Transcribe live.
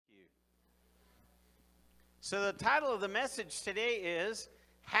So the title of the message today is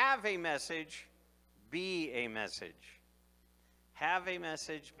Have a Message, Be a Message. Have a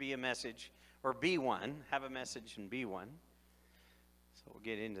message, be a message, or be one. Have a message and be one. So we'll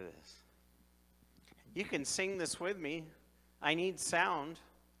get into this. You can sing this with me. I need sound.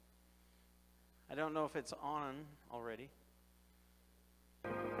 I don't know if it's on already.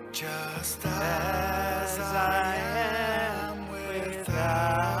 Just as I am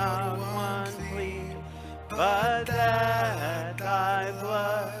without one plea, but that thy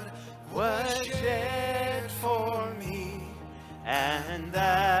blood was shed for me, and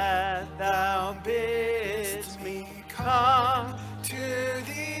that thou bidst me come to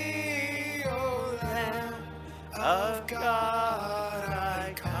thee, O Lamb of God,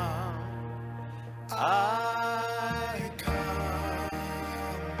 I come, I come.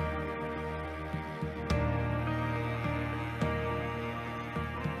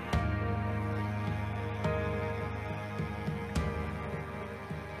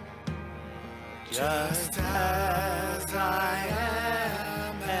 Just as I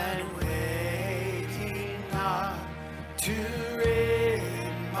am and waiting not to rid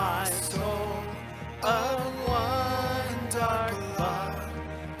my soul of one dark blot,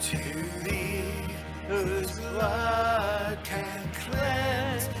 to thee whose blood can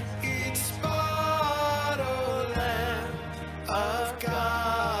cleanse each spot, O Lamb of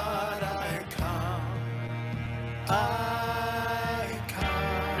God, I come, I come.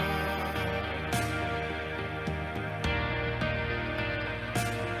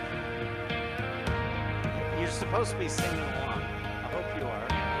 You're supposed to be singing along. I hope you are.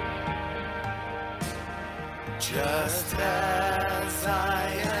 Just as I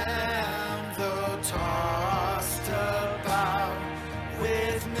am, though tossed about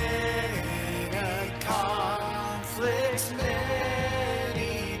with many conflicts,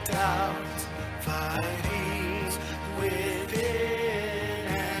 many doubts, fighting within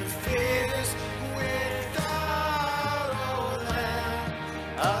and fears without, O Lamb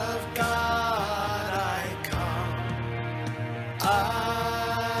of God, I come, I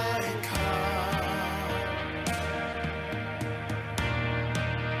come.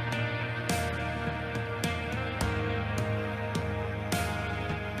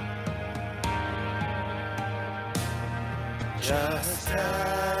 Just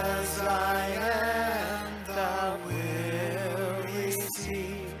as I am, thou will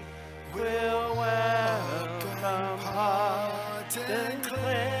receive, will welcome, pardon,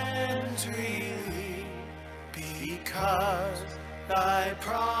 cleanse, relieve, because thy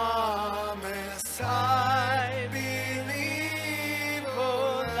promise I believe,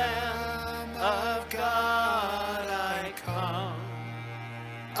 O Lamb of God, I come,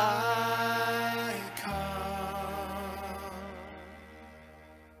 I come.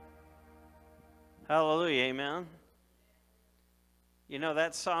 Hallelujah, amen. You know,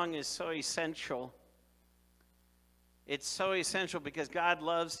 that song is so essential. It's so essential because God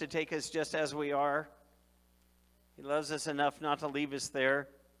loves to take us just as we are. He loves us enough not to leave us there.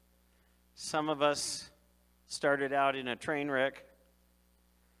 Some of us started out in a train wreck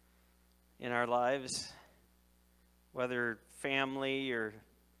in our lives, whether family or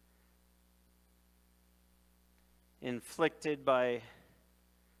inflicted by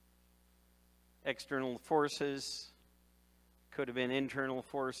external forces, could have been internal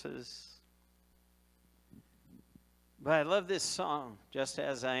forces. But I love this song, Just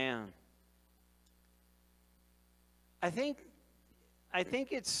As I Am. I think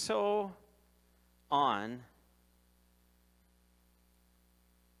it's so on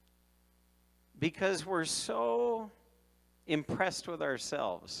because we're so impressed with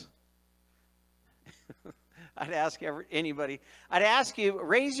ourselves. I'd ask anybody, I'd ask you,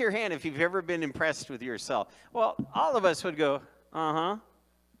 raise your hand if you've ever been impressed with yourself. Well, all of us would go, uh-huh.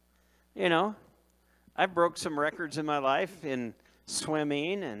 You know, I broke some records in my life in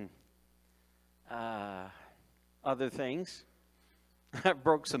swimming and other things. I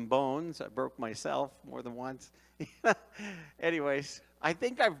broke some bones. I broke myself more than once. Anyways, I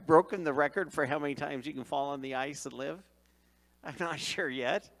think I've broken the record for how many times you can fall on the ice and live. I'm not sure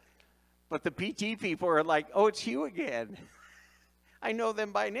yet. But the PT people are like, oh, it's you again. I know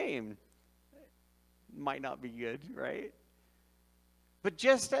them by name. Might not be good, right? But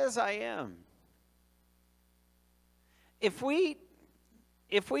just as I am. If we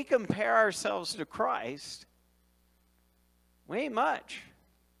compare ourselves to Christ, we ain't much.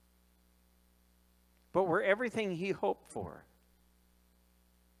 But we're everything he hoped for.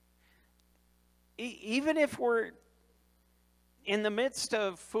 Even if we're in the midst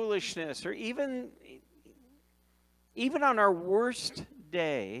of foolishness, or even on our worst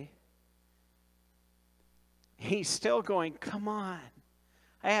day, he's still going, come on.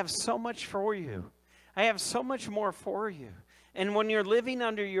 I have so much for you. I have so much more for you. And when you're living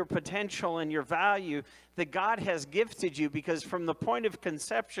under your potential and your value that God has gifted you, because from the point of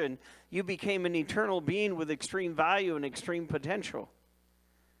conception, you became an eternal being with extreme value and extreme potential.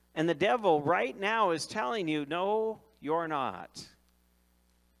 And the devil right now is telling you, no, you're not.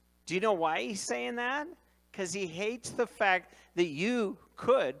 Do you know why he's saying that? Because he hates the fact that you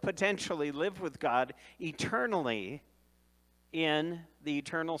could potentially live with God eternally in the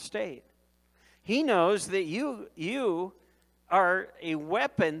eternal state. He knows that you are a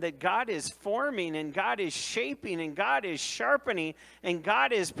weapon that God is forming and God is shaping and God is sharpening and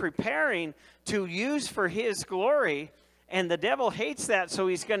God is preparing to use for his glory. And the devil hates that, so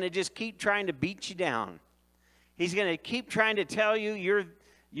he's going to just keep trying to beat you down. He's going to keep trying to tell you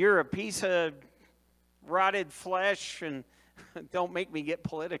you're a piece of rotted flesh, and don't make me get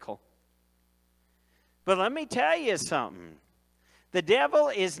political. But let me tell you something. The devil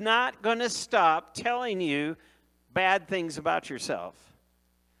is not going to stop telling you bad things about yourself.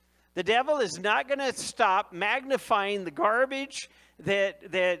 The devil is not going to stop magnifying the garbage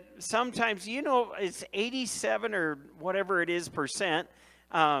that sometimes, it's 87 or whatever it is percent,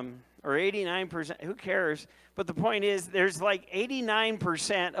 or 89%, who cares? But the point is, there's like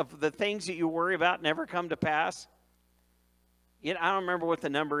 89% of the things that you worry about never come to pass. I don't remember what the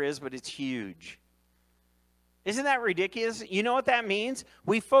number is, but it's huge. Isn't that ridiculous? You know what that means?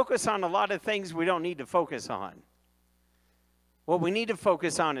 We focus on a lot of things we don't need to focus on. What we need to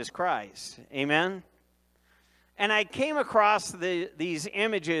focus on is Christ. Amen? And I came across these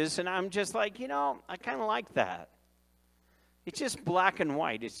images, and I'm just like, I kind of like that. It's just black and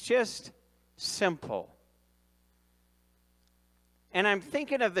white. It's just simple. And I'm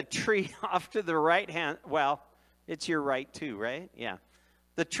thinking of the tree off to the right hand. Well, it's your right too, right? Yeah.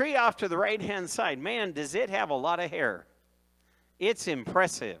 The tree off to the right-hand side, man, does it have a lot of hair. It's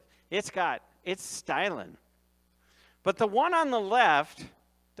impressive. It's styling. But the one on the left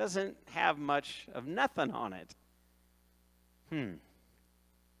doesn't have much of nothing on it.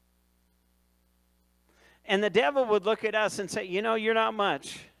 And the devil would look at us and say, you're not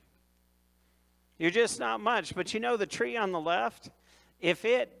much. You're just not much. But the tree on the left, if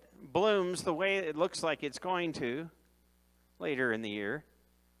it blooms the way it looks like it's going to later in the year,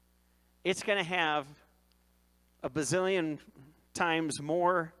 it's going to have a bazillion times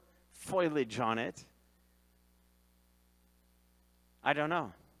more foliage on it. I don't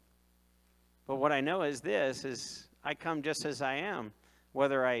know. But what I know is this, is I come just as I am,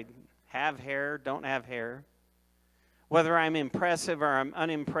 whether I have hair, don't have hair, whether I'm impressive or I'm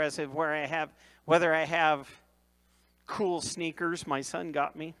unimpressive, whether I have cool sneakers my son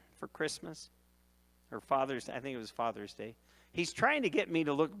got me for Christmas or Father's Day. I think it was Father's Day. He's trying to get me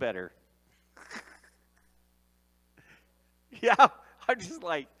to look better. Yeah, I'm just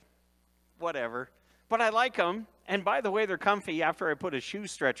like, whatever. But I like them. And by the way, they're comfy after I put a shoe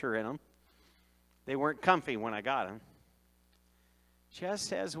stretcher in them. They weren't comfy when I got them.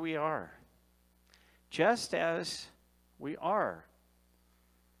 Just as we are. Just as we are.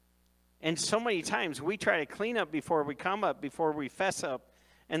 And so many times we try to clean up before we come up, before we fess up.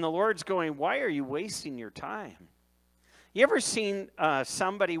 And the Lord's going, why are you wasting your time? You ever seen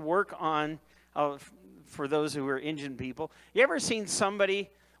somebody work on, for those who are engine people, you ever seen somebody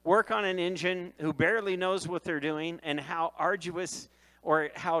work on an engine who barely knows what they're doing and how arduous or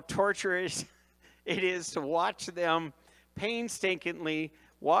how torturous it is to watch them painstakingly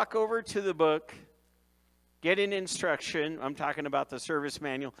walk over to the book, get an instruction. I'm talking about the service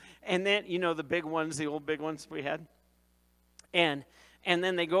manual. And then, the big ones, the old big ones we had. And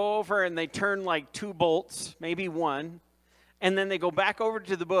then they go over and they turn like 2 bolts, maybe 1. And then they go back over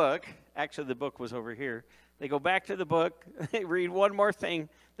to the book. Actually, the book was over here. They go back to the book. They read one more thing.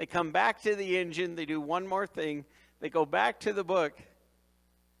 They come back to the engine. They do one more thing. They go back to the book.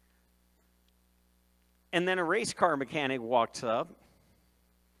 And then a race car mechanic walks up.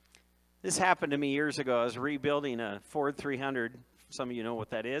 This happened to me years ago. I was rebuilding a Ford 300. Some of you know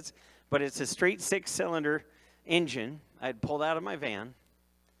what that is. But it's a straight 6-cylinder engine I had pulled out of my van.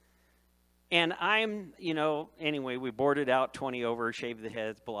 And anyway, we boarded out 20 over, shaved the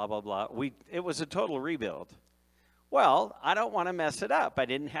heads, blah, blah, blah. It was a total rebuild. Well, I don't want to mess it up. I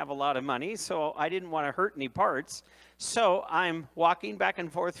didn't have a lot of money, so I didn't want to hurt any parts. So I'm walking back and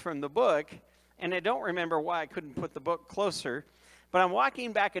forth from the book, and I don't remember why I couldn't put the book closer, but I'm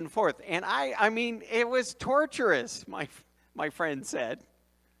walking back and forth. And I mean, it was torturous, my friend said.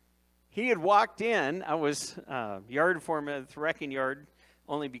 He had walked in. I was yard foreman at the wrecking yard,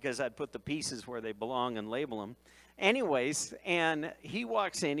 only because I'd put the pieces where they belong and label them. Anyways, and he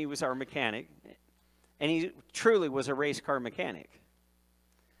walks in. He was our mechanic. And he truly was a race car mechanic.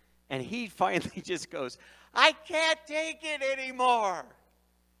 And he finally just goes, I can't take it anymore.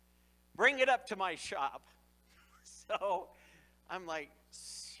 Bring it up to my shop. So I'm like,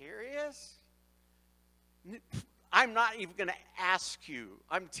 serious? I'm not even going to ask you.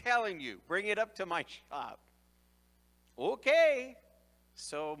 I'm telling you, bring it up to my shop. Okay.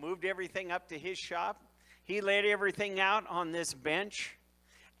 So moved everything up to his shop. He laid everything out on this bench.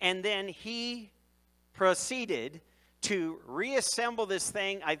 And then he proceeded to reassemble this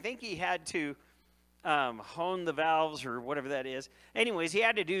thing. I think he had to hone the valves or whatever that is. Anyways, he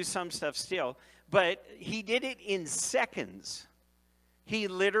had to do some stuff still. But he did it in seconds. He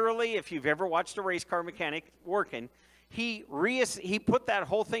literally, if you've ever watched a race car mechanic working, he put that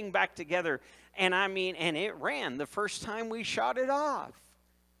whole thing back together. And I mean, and it ran the first time we shot it off.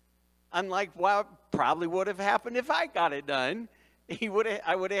 I'm like, well, probably would have happened if I got it done. I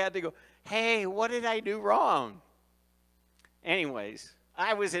would have had to go, hey, what did I do wrong? Anyways,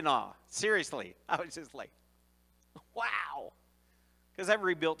 I was in awe. Seriously, I was just like, wow. Because I've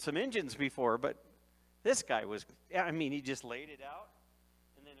rebuilt some engines before, but this guy was, I mean, he just laid it out,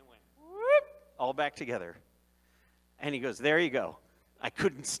 and then it went, whoop, all back together. And he goes, there you go. I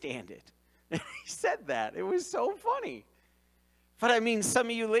couldn't stand it. And he said that. It was so funny. But I mean, some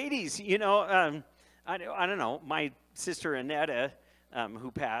of you ladies, you know, I don't know, my sister Annetta,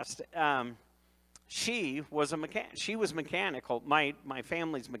 who passed, she was mechanical. My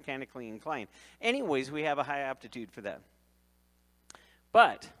family's mechanically inclined. Anyways, we have a high aptitude for that.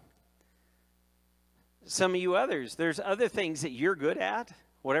 But some of you others, there's other things that you're good at,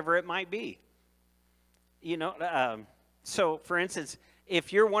 whatever it might be. You know, so for instance,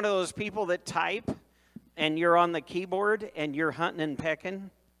 if you're one of those people that type and you're on the keyboard and you're hunting and pecking,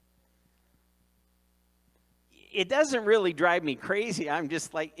 it doesn't really drive me crazy. I'm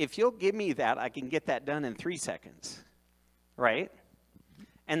just like, if you'll give me that, I can get that done in 3 seconds, right?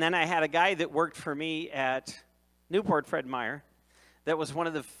 And then I had a guy that worked for me at Newport, Fred Meyer, that was one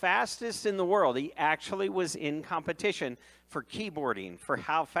of the fastest in the world. He actually was in competition for keyboarding, for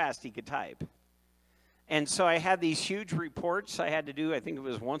how fast he could type. And so I had these huge reports I had to do. I think it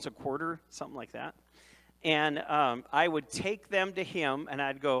was once a quarter, something like that. And I would take them to him, and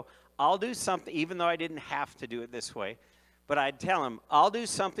I'd go, I'll do something, even though I didn't have to do it this way. But I'd tell him, I'll do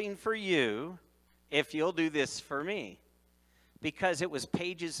something for you if you'll do this for me. Because it was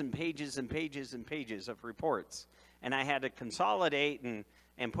pages and pages and pages and pages of reports. And I had to consolidate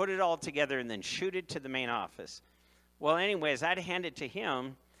and put it all together and then shoot it to the main office. Well, anyways, I'd hand it to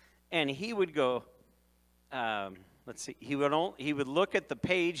him, and he would go, let's see, he would look at the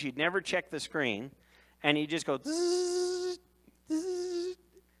page, he'd never check the screen, and he'd just go, zzz, zzz.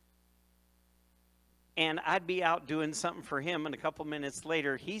 And I'd be out doing something for him, and a couple minutes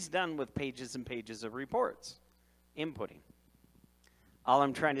later, he's done with pages and pages of reports, inputting. All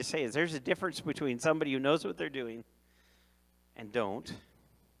I'm trying to say is there's a difference between somebody who knows what they're doing and don't.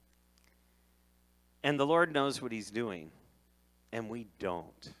 And the Lord knows what he's doing, and we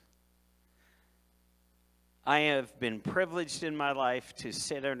don't. I have been privileged in my life to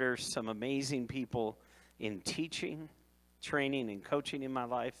sit under some amazing people in teaching, training, and coaching in my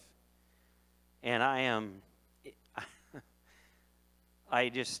life. And I'm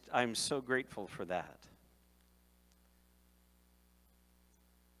so grateful for that.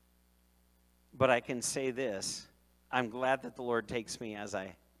 But I can say this, I'm glad that the Lord takes me as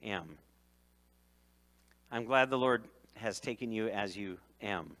I am. I'm glad the Lord has taken you as you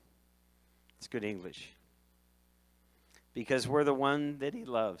am. It's good English. Because we're the one that he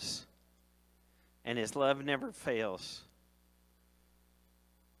loves. And his love never fails.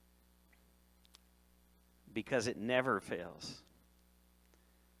 Because it never fails.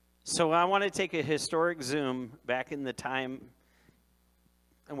 So I want to take a historic zoom back in the time.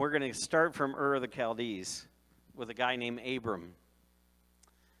 And we're going to start from Ur of the Chaldees with a guy named Abram.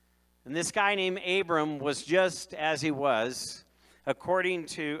 And this guy named Abram was just as he was, according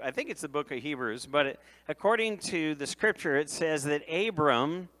to, I think it's the book of Hebrews, but according to the scripture, it says that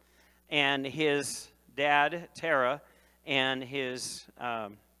Abram and his dad, Terah, and his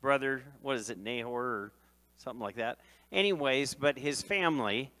brother, what is it, Nahor or something like that. Anyways, but his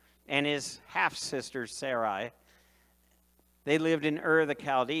family and his half-sister, Sarai, they lived in Ur of the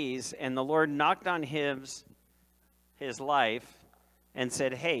Chaldees, and the Lord knocked on his life and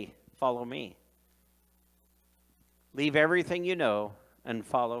said, hey, follow me. Leave everything you know and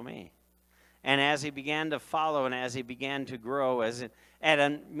follow me. And as he began to follow and as he began to grow, at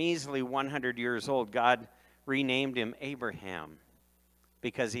a measly 100 years old, God renamed him Abraham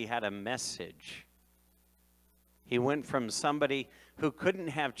because he had a message. He went from somebody who couldn't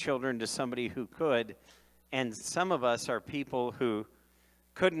have children to somebody who could. And some of us are people who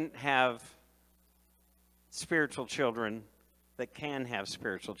couldn't have spiritual children that can have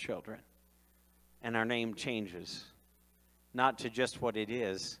spiritual children. And our name changes, not to just what it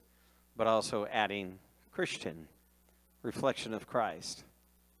is, but also adding Christian, reflection of Christ.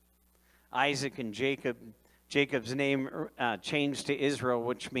 Isaac and Jacob, Jacob's name changed to Israel,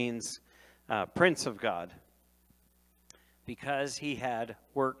 which means Prince of God, because he had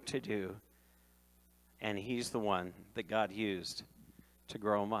work to do, and he's the one that God used to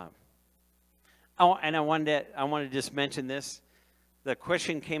grow him up. Oh, and I wanted to just mention this. The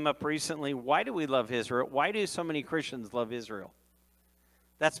question came up recently, why do we love Israel? Why do so many Christians love Israel?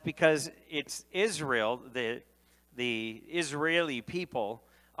 That's because it's Israel, the Israeli people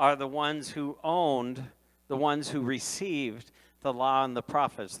are the ones who owned, the ones who received the law and the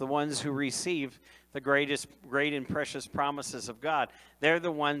prophets, the ones who received the great and precious promises of God. They're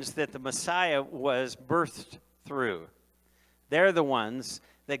the ones that the Messiah was birthed through. They're the ones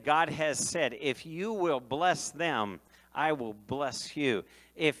that God has said, if you will bless them, I will bless you.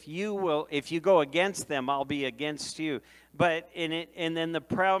 If you go against them, I'll be against you. But and then the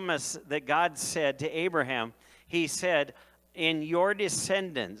promise that God said to Abraham, he said, in your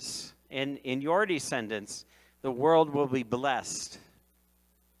descendants, the world will be blessed.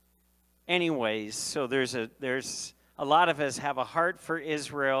 Anyways, so there's a lot of us have a heart for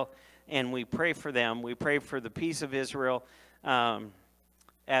Israel, and we pray for them. We pray for the peace of Israel,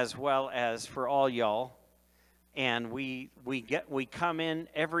 as well as for all y'all. And we come in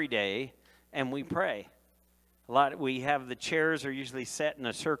every day and we pray. We have the chairs are usually set in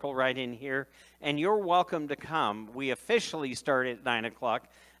a circle right in here, and you're welcome to come. We officially start at 9 o'clock,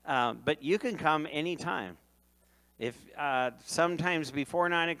 but you can come anytime. If sometimes before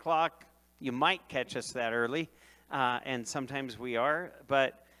 9 o'clock, you might catch us that early, and sometimes we are.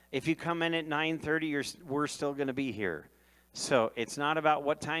 But if you come in at 9:30, we're still going to be here. So it's not about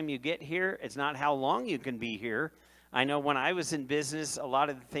what time you get here. It's not how long you can be here. I know when I was in business, a lot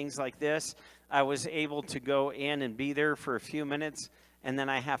of things like this, I was able to go in and be there for a few minutes, and then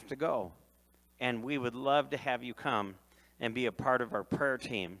I have to go. And we would love to have you come and be a part of our prayer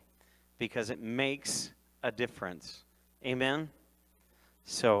team, because it makes a difference. Amen?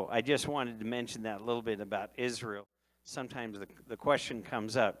 So I just wanted to mention that a little bit about Israel. Sometimes the question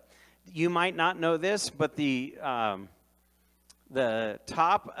comes up. You might not know this, but the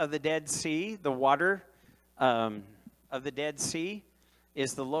top of the Dead Sea, the water of the Dead Sea,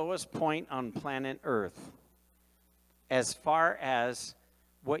 is the lowest point on planet Earth as far as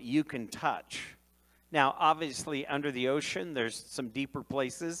what you can touch. Now, obviously, under the ocean, there's some deeper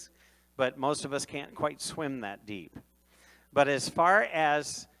places, but most of us can't quite swim that deep. But as far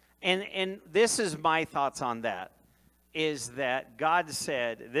as, and this is my thoughts on that, is that God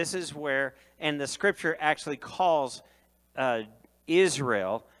said, this is where, and the scripture actually calls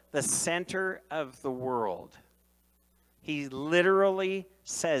Israel the center of the world. He literally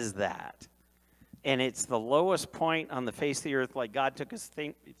says that. And it's the lowest point on the face of the earth, like God took his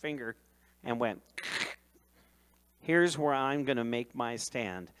finger and went, here's where I'm going to make my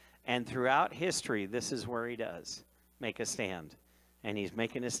stand. And throughout history, this is where he does make a stand. And he's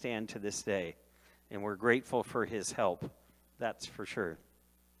making a stand to this day. And we're grateful for his help. That's for sure.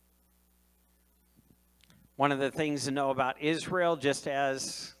 One of the things to know about Israel, just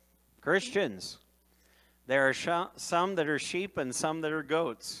as Christians, there are some that are sheep and some that are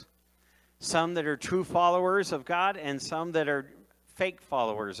goats. Some that are true followers of God and some that are fake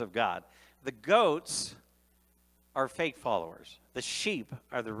followers of God. The goats are fake followers. The sheep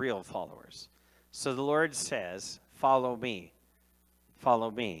are the real followers. So the Lord says, follow me.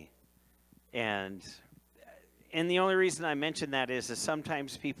 Follow me. And the only reason I mention that is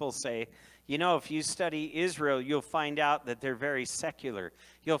sometimes people say, you know, if you study Israel, you'll find out that they're very secular.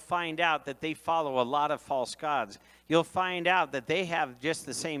 You'll find out that they follow a lot of false gods. You'll find out that they have just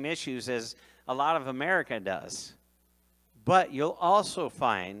the same issues as a lot of America does. But you'll also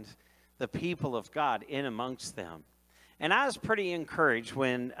find the people of God in amongst them. And I was pretty encouraged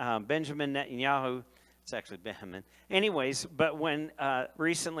when Benjamin Netanyahu, it's actually Benjamin, anyways, but when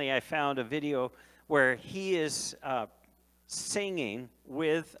recently I found a video where he is singing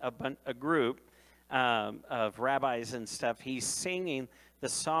with a group of rabbis and stuff. He's singing the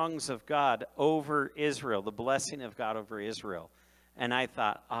songs of God over Israel, the blessing of God over Israel. And I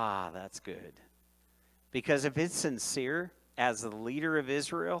thought, that's good. Because if it's sincere as the leader of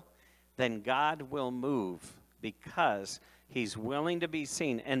Israel, then God will move because he's willing to be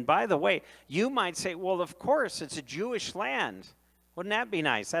seen. And by the way, you might say, well, of course, it's a Jewish land. Wouldn't that be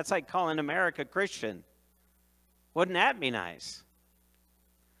nice? That's like calling America Christian. Wouldn't that be nice?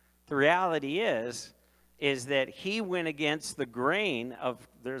 The reality is that he went against the grain of,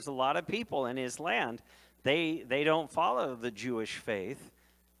 there's a lot of people in his land, they don't follow the Jewish faith,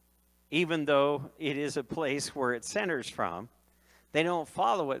 even though it is a place where it centers from. They don't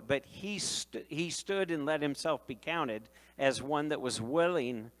follow it, but he stood and let himself be counted as one that was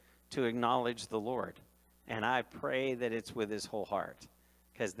willing to acknowledge the Lord. And I pray that it's with his whole heart,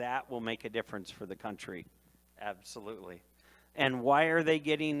 because that will make a difference for the country. Absolutely. And why are they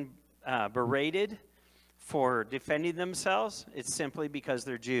getting berated for defending themselves? It's simply because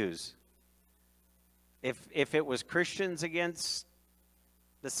they're Jews. If it was Christians against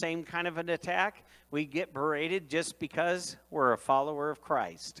the same kind of an attack, we get berated just because we're a follower of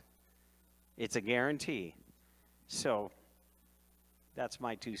Christ. It's a guarantee. So that's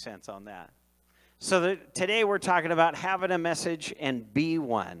my 2 cents on that. So today we're talking about having a message and be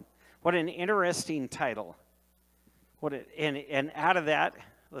one. What an interesting title. And out of that,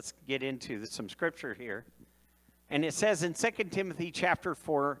 let's get into some scripture here. And it says in 2 Timothy chapter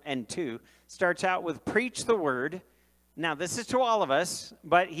 4 and 2, starts out with preach the word. Now, this is to all of us,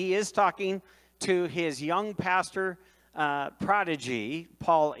 but he is talking to his young pastor prodigy,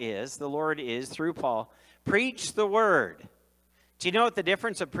 Paul is, the Lord is, through Paul. Preach the word. Do you know what the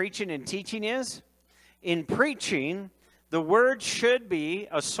difference of preaching and teaching is? In preaching, the word should be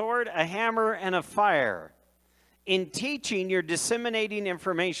a sword, a hammer, and a fire. In teaching, you're disseminating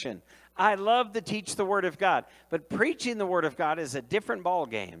information. I love to teach the Word of God, but preaching the Word of God is a different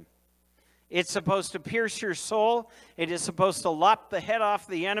ballgame. It's supposed to pierce your soul. It is supposed to lop the head off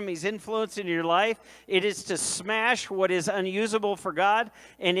the enemy's influence in your life. It is to smash what is unusable for God,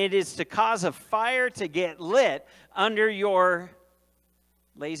 and it is to cause a fire to get lit under your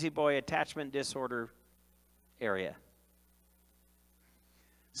lazy boy attachment disorder area.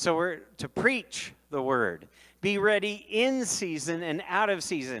 So we're to preach the word. Be ready in season and out of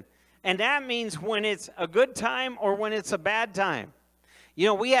season. And that means when it's a good time or when it's a bad time. You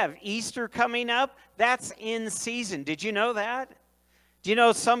know, we have Easter coming up. That's in season. Did you know that? Do you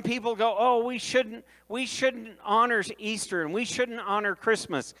know some people go, oh, we shouldn't honor Easter and we shouldn't honor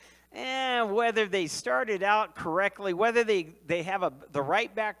Christmas. Whether they started out correctly, whether they have the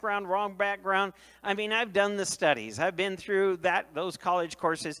right background, wrong background. I mean, I've done the studies. I've been through those college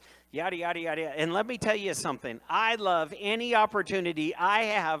courses, yada, yada, yada. And let me tell you something. I love any opportunity I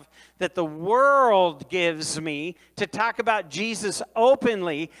have that the world gives me to talk about Jesus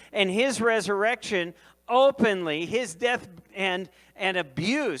openly and his resurrection openly, his death and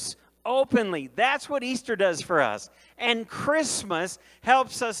abuse openly. That's what Easter does for us. And Christmas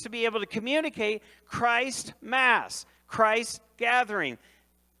helps us to be able to communicate Christ Mass, Christ gathering.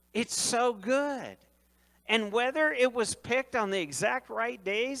 It's so good. And whether it was picked on the exact right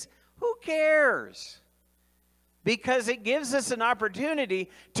days, who cares? Because it gives us an opportunity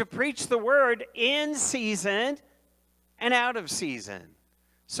to preach the word in season and out of season.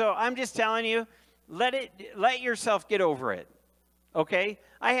 So I'm just telling you, let yourself get over it. Okay?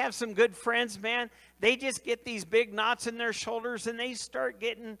 I have some good friends, man. They just get these big knots in their shoulders and they start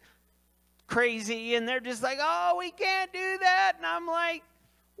getting crazy and they're just like, oh, we can't do that. And I'm like,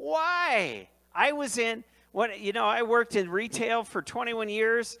 why? I worked in retail for 21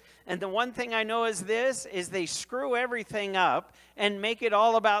 years, and the one thing I know is they screw everything up and make it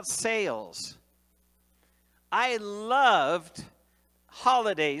all about sales. I loved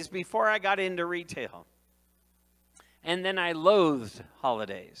holidays before I got into retail. And then I loathed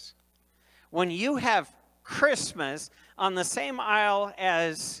holidays. When you have Christmas on the same aisle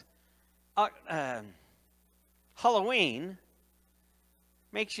as Halloween,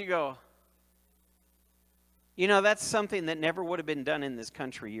 makes you go, you know, that's something that never would have been done in this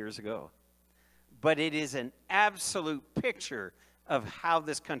country years ago. But it is an absolute picture of how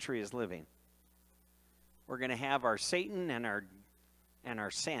this country is living. We're going to have our Satan and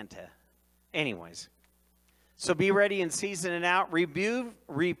our Santa. Anyways. So be ready in season and out.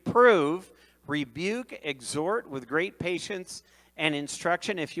 Reprove, rebuke, exhort with great patience and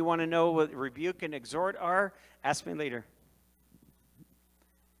instruction. If you want to know what rebuke and exhort are, ask me later.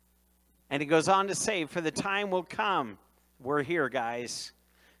 And it goes on to say, for the time will come. We're here, guys.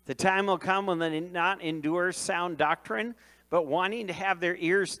 The time will come when they not endure sound doctrine, but wanting to have their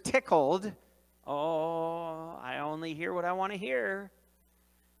ears tickled. Oh, I only hear what I want to hear.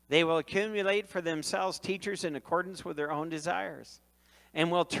 They will accumulate for themselves teachers in accordance with their own desires, and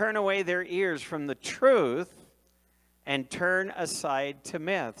will turn away their ears from the truth and turn aside to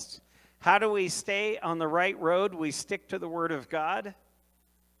myths. How do we stay on the right road? We stick to the Word of God.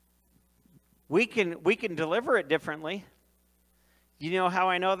 We can deliver it differently. You know how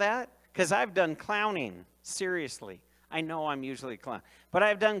I know that? Because I've done clowning. Seriously. I know I'm usually a clown. But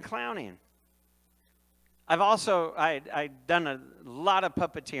I've done clowning. I've done a lot of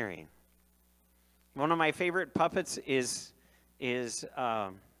puppeteering. One of my favorite puppets is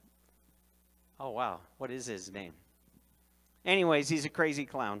oh wow, what is his name? Anyways, he's a crazy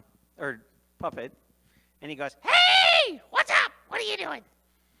clown, or puppet. And he goes, "Hey, what's up? What are you doing?"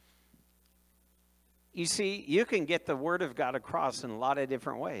 You see, you can get the word of God across in a lot of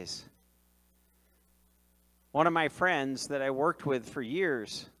different ways. One of my friends that I worked with for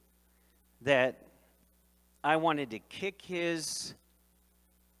years, that I wanted to kick his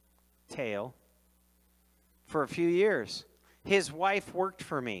tail for a few years. His wife worked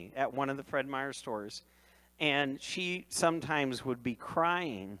for me at one of the Fred Meyer stores, and she sometimes would be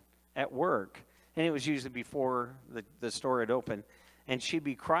crying at work, and it was usually before the store had opened, and she'd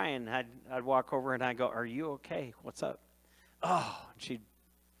be crying. I'd walk over and I'd go, "Are you okay? What's up?" Oh, she'd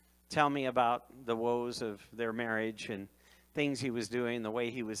tell me about the woes of their marriage and things he was doing, the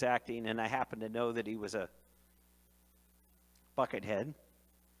way he was acting, and I happened to know that he was a buckethead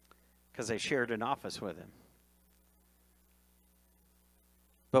because I shared an office with him.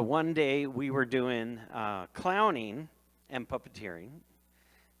 But one day we were doing clowning and puppeteering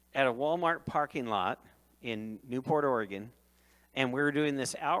at a Walmart parking lot in Newport, Oregon, and we were doing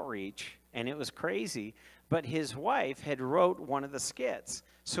this outreach, and it was crazy, but his wife had wrote one of the skits.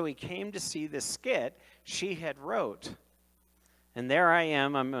 So he came to see the skit she had wrote. And there I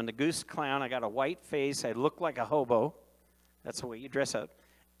am, I'm a goose clown, I got a white face, I look like a hobo. That's the way you dress up.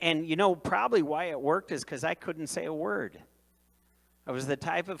 And you know, probably why it worked is because I couldn't say a word. I was the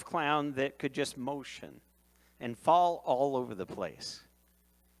type of clown that could just motion and fall all over the place.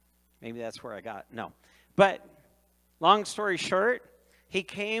 Maybe that's where I got, no. But long story short, he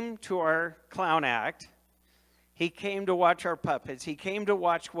came to our clown act. He came to watch our puppets. He came to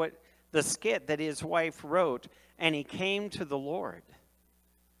watch what the skit that his wife wrote, and he came to the Lord.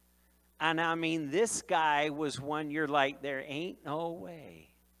 And I mean, this guy was one you're like, there ain't no way.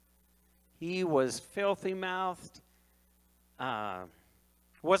 He was filthy-mouthed.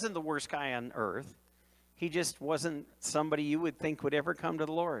 Wasn't the worst guy on earth. He just wasn't somebody you would think would ever come to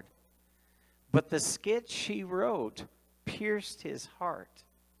the Lord. But the skit she wrote pierced his heart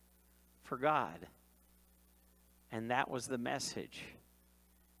for God. And that was the message.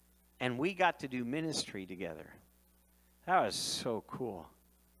 And we got to do ministry together. That was so cool.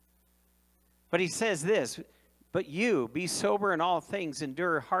 But he says this, "But you, be sober in all things,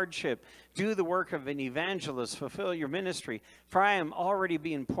 endure hardship, do the work of an evangelist, fulfill your ministry. For I am already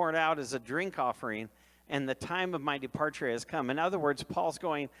being poured out as a drink offering, and the time of my departure has come." In other words, Paul's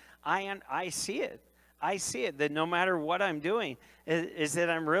going, I see it. I see it, that no matter what I'm doing, is that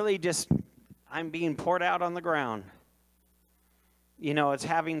I'm being poured out on the ground. You know, it's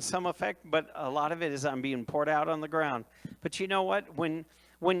having some effect, but a lot of it is I'm being poured out on the ground. But you know what? When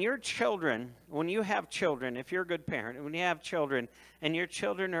you have children, if you're a good parent, when you have children and your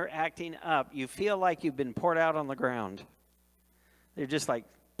children are acting up, you feel like you've been poured out on the ground. They're just like,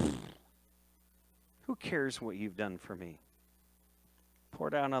 who cares what you've done for me?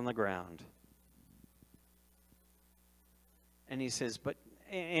 Poured out on the ground. And he says,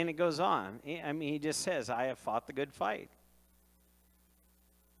 and it goes on. I mean, he just says, I have fought the good fight.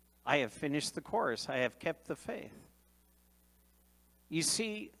 I have finished the course. I have kept the faith. You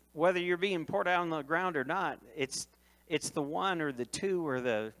see, whether you're being poured out on the ground or not, it's the one or the two or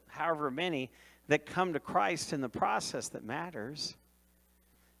the however many that come to Christ in the process that matters.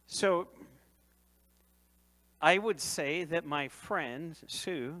 So I would say that my friend,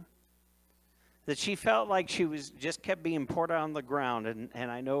 Sue, that she felt like she was just kept being poured out on the ground.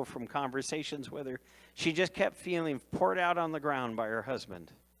 And I know from conversations with her, she just kept feeling poured out on the ground by her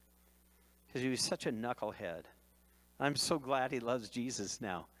husband. Because he was such a knucklehead. I'm so glad he loves Jesus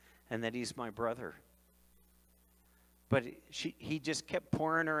now and that he's my brother. But he just kept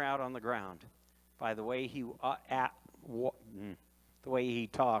pouring her out on the ground by the way he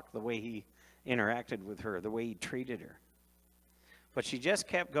talked, the way he interacted with her, the way he treated her. But she just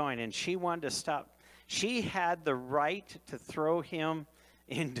kept going, and she wanted to stop. She had the right to throw him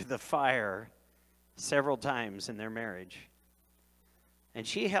into the fire several times in their marriage. And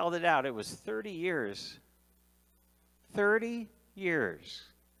she held it out. It was 30 years. 30 years.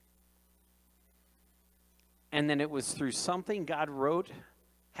 And then it was through something God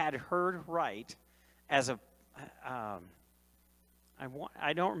had her write as a, I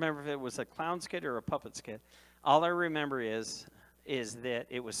don't remember if it was a clown skit or a puppet skit. All I remember is that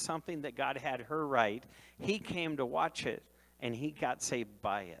it was something that God had her write. He came to watch it, and he got saved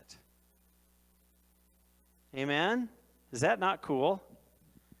by it. Amen? Is that not cool?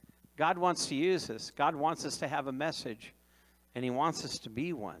 God wants to use us. God wants us to have a message, and he wants us to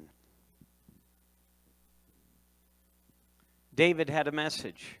be one. David had a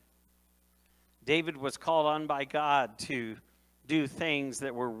message. David was called on by God to do things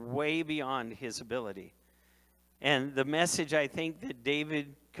that were way beyond his ability. And the message I think that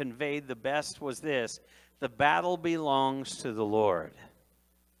David conveyed the best was this: the battle belongs to the Lord.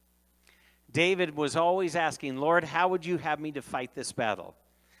 David was always asking, Lord, how would you have me to fight this battle?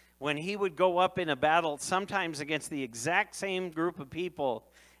 When he would go up in a battle, sometimes against the exact same group of people,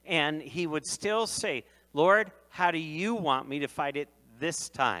 and he would still say, Lord, how do you want me to fight it this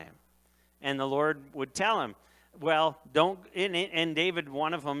time? And the Lord would tell him, well, don't, and David,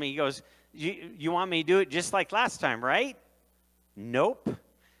 one of them, he goes, you want me to do it just like last time, right? Nope.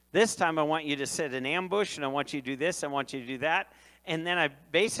 This time I want you to set an ambush, and I want you to do this, I want you to do that, and then I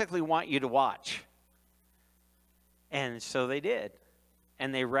basically want you to watch. And so they did.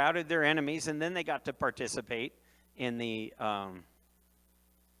 And they routed their enemies, and then they got to participate in the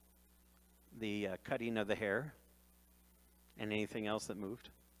cutting of the hair and anything else that moved.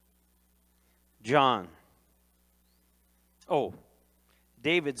 John. Oh,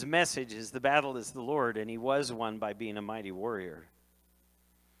 David's message is the battle is the Lord, and he was won by being a mighty warrior.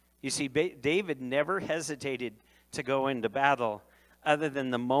 You see, David never hesitated to go into battle other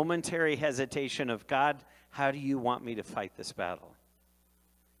than the momentary hesitation of, God, how do you want me to fight this battle?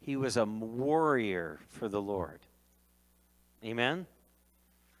 He was a warrior for the Lord. Amen?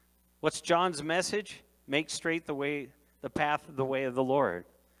 What's John's message? Make straight the path of the way of the Lord.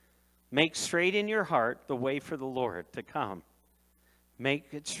 Make straight in your heart the way for the Lord to come. Make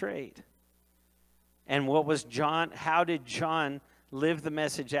it straight. And what was John? How did John live the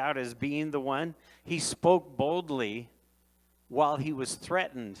message out as being the one? He spoke boldly while he was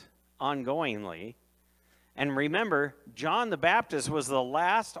threatened ongoingly. And remember, John the Baptist was the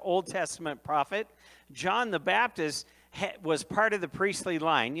last Old Testament prophet. John the Baptist was part of the priestly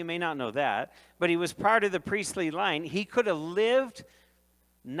line. You may not know that, but he was part of the priestly line. He could have lived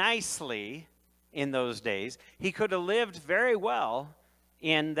nicely in those days. He could have lived very well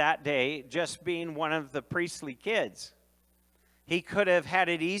in that day, just being one of the priestly kids. He could have had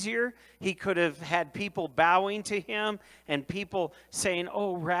it easier. He could have had people bowing to him and people saying,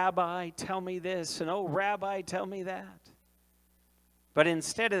 oh, Rabbi, tell me this, and oh, Rabbi, tell me that. But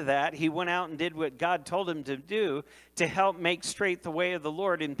instead of that, he went out and did what God told him to do to help make straight the way of the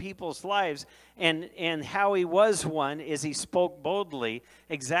Lord in people's lives. And how he was one is he spoke boldly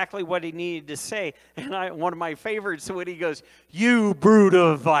exactly what he needed to say. And one of my favorites, when he goes, you brood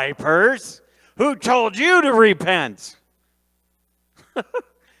of vipers, who told you to repent?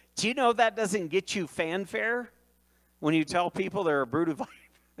 Do you know that doesn't get you fanfare when you tell people they're a brood of vipers?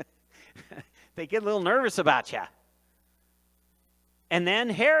 They get a little nervous about you. And then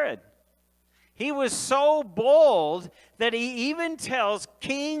Herod. He was so bold that he even tells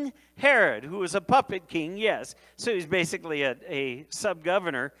King Herod, who was a puppet king, yes, so he's basically a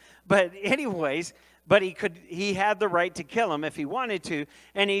sub-governor, but anyways, but he had the right to kill him if he wanted to,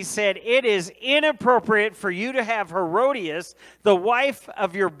 and he said, it is inappropriate for you to have Herodias, the wife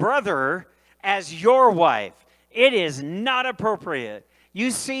of your brother, as your wife. It is not appropriate.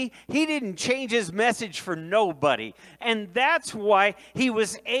 You see, he didn't change his message for nobody. And that's why he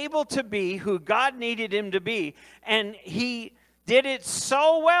was able to be who God needed him to be. And he did it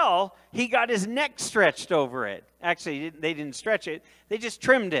so well, he got his neck stretched over it. Actually, they didn't stretch it. They just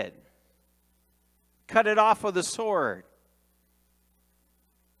trimmed it. Cut it off with a sword.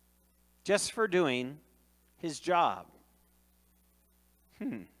 Just for doing his job.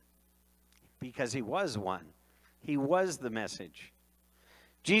 Because he was one. He was the message.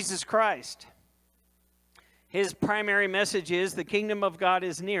 Jesus Christ, his primary message is the kingdom of God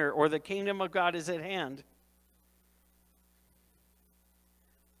is near, or the kingdom of God is at hand.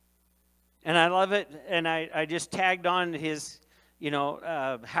 And I love it, and I just tagged on his,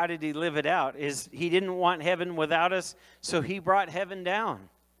 how did he live it out? He didn't want heaven without us, so he brought heaven down.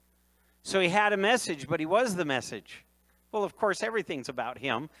 So he had a message, but he was the message. Well, of course, everything's about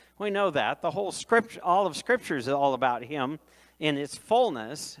him. We know that. The whole scripture, all of Scripture is all about him in its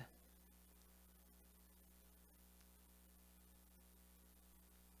fullness.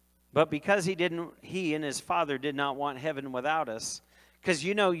 But because he and his Father did not want heaven without us, because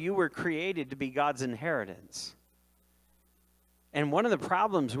you were created to be God's inheritance. And one of the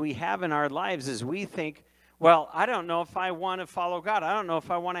problems we have in our lives is we think, well, I don't know if I want to follow God. I don't know if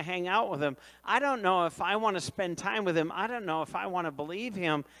I want to hang out with him. I don't know if I want to spend time with him. I don't know if I want to believe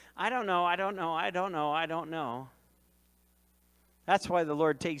him. I don't know. That's why the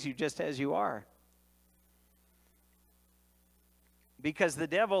Lord takes you just as you are. Because the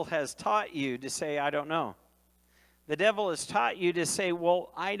devil has taught you to say, I don't know. The devil has taught you to say,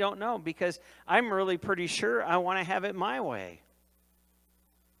 well, I don't know, because I'm really pretty sure I want to have it my way.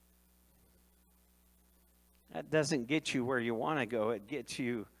 That doesn't get you where you want to go. It gets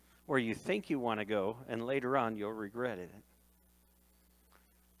you where you think you want to go, and later on you'll regret it.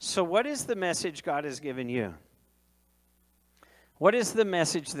 So what is the message God has given you? What is the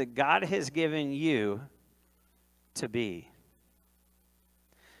message that God has given you to be?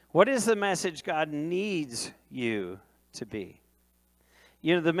 What is the message God needs you to be?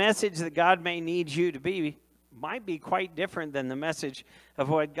 You know, the message that God may need you to be might be quite different than the message of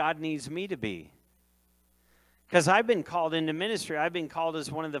what God needs me to be. Because I've been called into ministry. I've been called as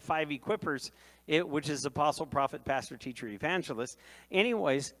one of the 5 equippers, which is apostle, prophet, pastor, teacher, evangelist.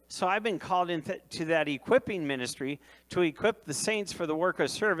 Anyways, so I've been called into that equipping ministry to equip the saints for the work of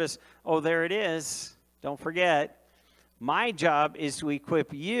service. Oh, there it is. Don't forget. My job is to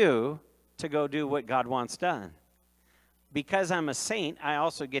equip you to go do what God wants done. Because I'm a saint, I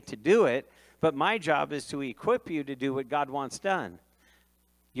also get to do it, but my job is to equip you to do what God wants done.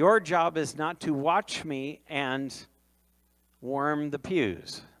 Your job is not to watch me and warm the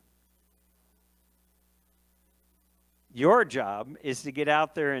pews. Your job is to get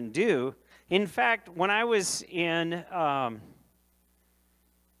out there and do. In fact, when I was in...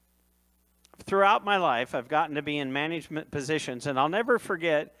 throughout my life, I've gotten to be in management positions, and I'll never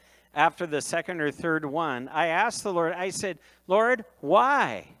forget, after the second or third one, I asked the Lord, I said, Lord,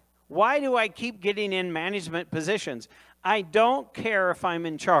 why? Why do I keep getting in management positions? I don't care if I'm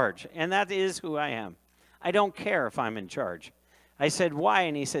in charge, and that is who I am. I don't care if I'm in charge. I said, why?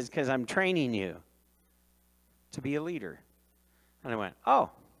 And he says, because I'm training you to be a leader. And I went, oh,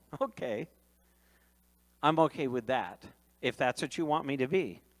 okay. I'm okay with that, if that's what you want me to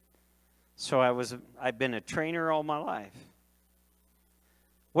be. So I've been a trainer all my life.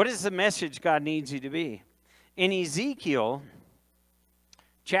 What is the message God needs you to be? In Ezekiel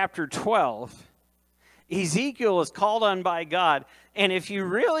chapter 12, Ezekiel is called on by God. And if you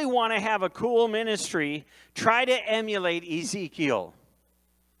really want to have a cool ministry, try to emulate Ezekiel.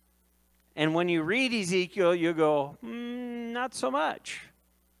 And when you read Ezekiel, you go, not so much.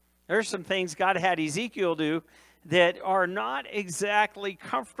 There's some things God had Ezekiel do that are not exactly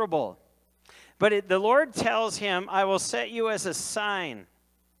comfortable. But the Lord tells him, I will set you as a sign.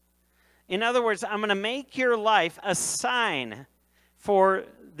 In other words, I'm going to make your life a sign for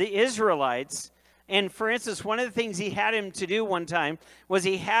the Israelites. And for instance, one of the things he had him to do one time was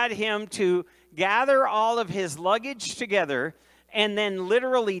he had him to gather all of his luggage together and then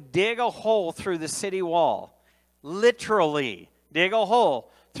literally dig a hole through the city wall. Literally dig a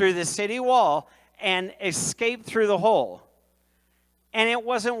hole through the city wall and escape through the hole. And it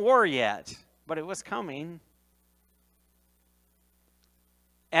wasn't war yet, but it was coming.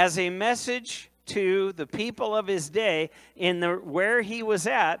 As a message to the people of his day where he was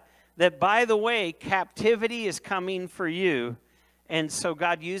at, that, by the way, captivity is coming for you. And so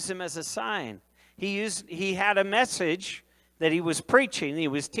God used him as a sign. He had a message that he was preaching, he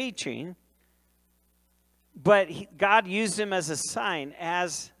was teaching, but God used him as a sign,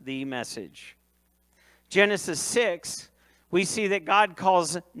 as the message. Genesis 6, we see that God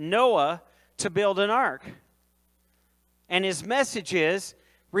calls Noah to build an ark. And his message is,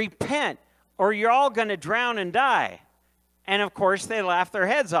 repent, or you're all going to drown and die. And of course, they laugh their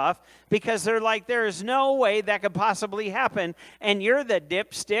heads off because they're like, there is no way that could possibly happen. And you're the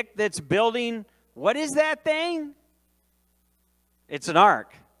dipstick that's building, what is that thing? It's an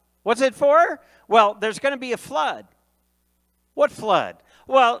ark. What's it for? Well, there's going to be a flood. What flood?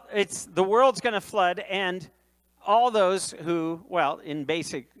 Well, the world's going to flood, and all those who, well, in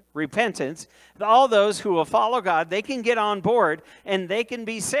basic repentance, all those who will follow God, they can get on board and they can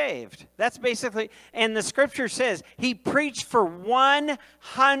be saved. That's basically, and the scripture says he preached for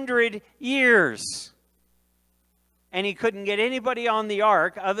 100 years. And he couldn't get anybody on the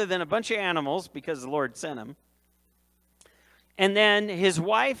ark other than a bunch of animals because the Lord sent him. And then his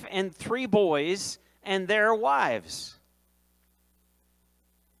wife and 3 boys and their wives.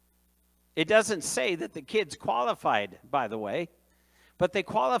 It doesn't say that the kids qualified, by the way, but they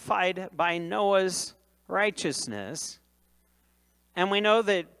qualified by Noah's righteousness. And we know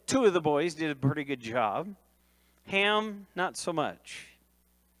that 2 of the boys did a pretty good job. Ham, not so much.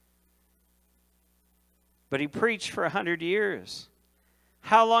 But he preached for 100 years.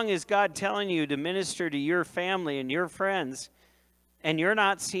 How long is God telling you to minister to your family and your friends, and you're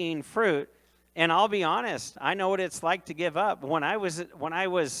not seeing fruit? And I'll be honest, I know what it's like to give up. When I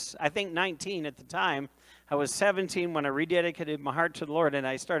was, I think, 19 at the time, I was 17 when I rededicated my heart to the Lord, and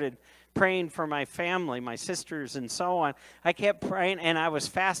I started praying for my family, my sisters, and so on. I kept praying, and I was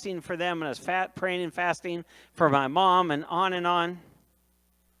fasting for them, and I was praying and fasting for my mom, and on and on.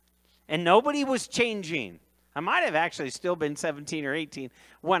 And nobody was changing. I might have actually still been 17 or 18.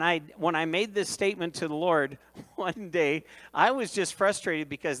 When I made this statement to the Lord one day, I was just frustrated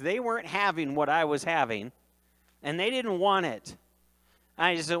because they weren't having what I was having, and they didn't want it.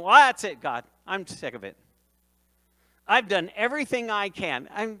 I just said, well, that's it, God. I'm sick of it. I've done everything I can.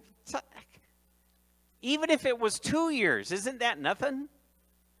 Even if it was 2 years, isn't that nothing?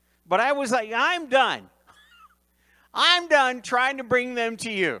 But I was like, I'm done. I'm done trying to bring them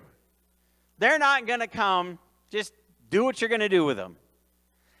to you. They're not going to come. Just do what you're going to do with them.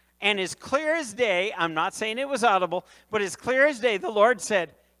 And as clear as day, I'm not saying it was audible, but as clear as day, the Lord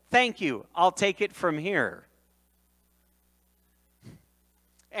said, thank you. I'll take it from here.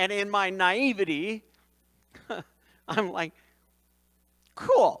 And in my naivety, I'm like,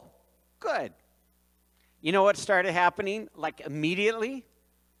 cool, good. You know what started happening? Like immediately?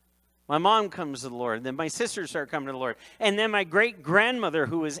 My mom comes to the Lord, and then my sisters start coming to the Lord. And then my great-grandmother,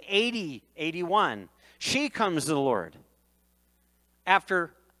 who was 80, 81, she comes to the Lord.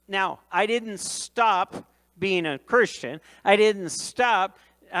 Now, I didn't stop being a Christian. I didn't stop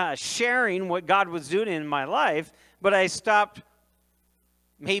sharing what God was doing in my life, but I stopped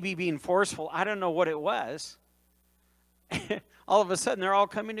maybe being forceful. I don't know what it was. All of a sudden, they're all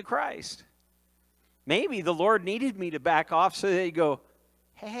coming to Christ. Maybe the Lord needed me to back off so they go,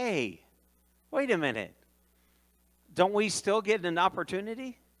 hey, wait a minute. Don't we still get an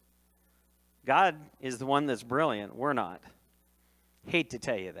opportunity? God is the one that's brilliant. We're not. Hate to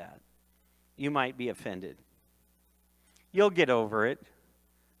tell you that. You might be offended. You'll get over it,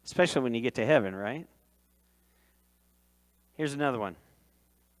 especially when you get to heaven, right? Here's another one.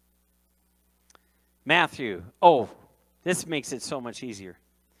 Matthew. Oh, this makes it so much easier.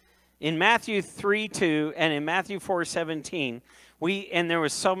 In Matthew 3:2 and in Matthew 4:17, and there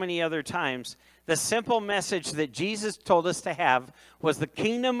was so many other times, the simple message that Jesus told us to have was the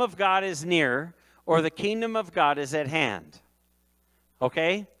kingdom of God is near, or the kingdom of God is at hand.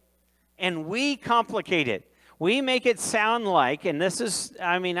 Okay? And we complicate it. We make it sound like, and this is,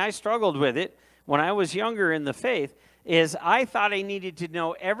 I struggled with it when I was younger in the faith, is I thought I needed to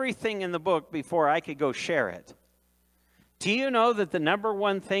know everything in the book before I could go share it. Do you know that the number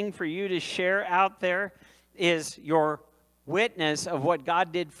one thing for you to share out there is your witness of what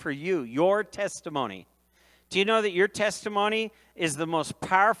God did for you, your testimony? Do you know that your testimony is the most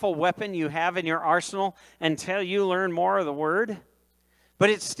powerful weapon you have in your arsenal until you learn more of the Word?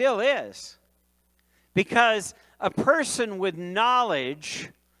 But it still is. Because a person with knowledge,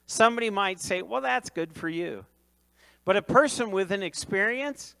 somebody might say, well, that's good for you. But a person with an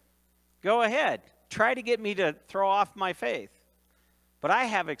experience, go ahead. Try to get me to throw off my faith. But I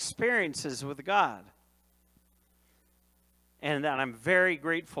have experiences with God. And that I'm very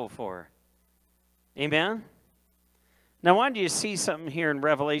grateful for. Amen? Now, I wanted you to see something here in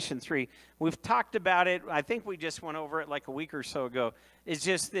Revelation 3. We've talked about it. I think we just went over it like a week or so ago. It's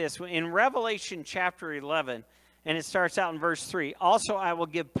just this. In Revelation chapter 11, and it starts out in verse 3, also I will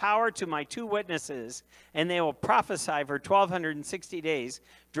give power to my 2 witnesses, and they will prophesy for 1,260 days,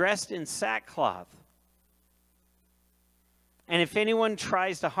 dressed in sackcloth. And if anyone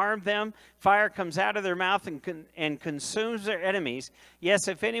tries to harm them, fire comes out of their mouth and consumes their enemies. Yes,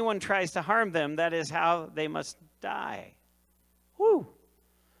 if anyone tries to harm them, that is how they must die. Woo!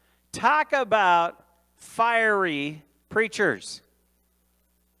 Talk about fiery preachers.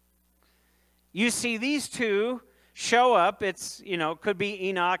 You see these 2 show up. It's, could be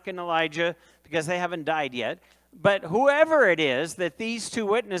Enoch and Elijah because they haven't died yet. But whoever it is that these 2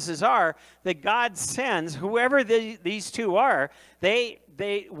 witnesses are, that God sends, whoever these 2 are,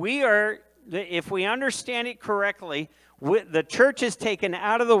 we are, if we understand it correctly, the church is taken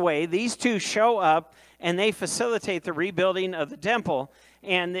out of the way. These 2 show up and they facilitate the rebuilding of the temple.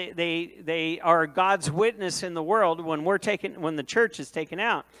 And they are God's witness in the world when the church is taken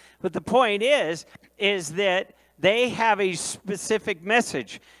out. But the point is that they have a specific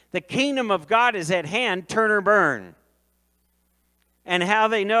message. The kingdom of God is at hand, turn or burn. And how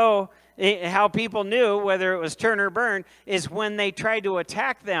they know, how people knew whether it was turn or burn, is when they tried to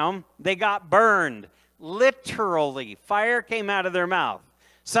attack them, they got burned. Literally, fire came out of their mouth.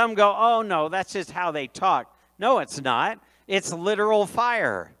 Some go, oh no, that's just how they talk. No, it's not. It's literal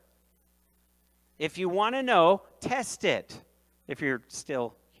fire. If you want to know, test it. If you're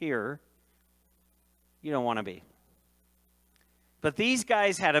still here, you don't want to be. But these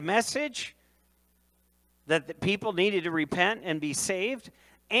guys had a message that the people needed to repent and be saved,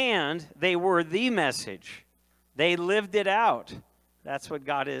 and they were the message. They lived it out. That's what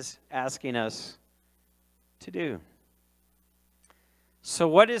God is asking us to do. So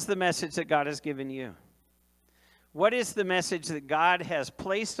what is the message that God has given you? What is the message that God has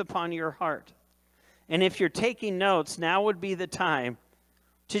placed upon your heart? And if you're taking notes, now would be the time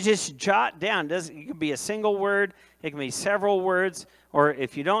to just jot down. It can be a single word, it can be several words, or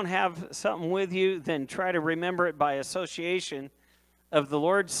if you don't have something with you, then try to remember it by association of the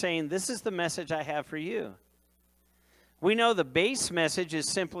Lord saying, this is the message I have for you. We know the base message is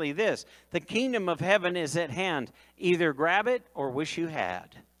simply this: the kingdom of heaven is at hand. Either grab it or wish you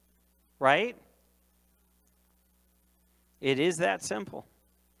had. Right? It is that simple.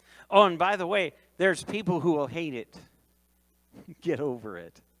 Oh, and by the way, there's people who will hate it. Get over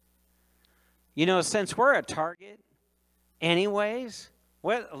it. You know, since we're a target anyways,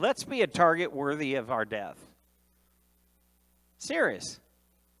 well, let's be a target worthy of our death. Serious.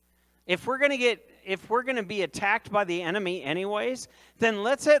 If we're going to be attacked by the enemy anyways, then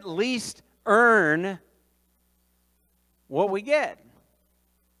let's at least earn what we get.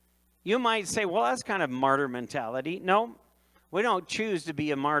 You might say, well, that's kind of martyr mentality. No, we don't choose to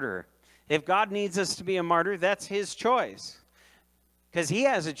be a martyr. If God needs us to be a martyr, that's his choice. Because he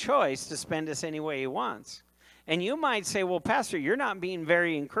has a choice to spend us any way he wants. And you might say, well, Pastor, you're not being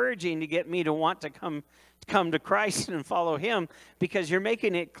very encouraging to get me to want to come to Christ and follow him, because you're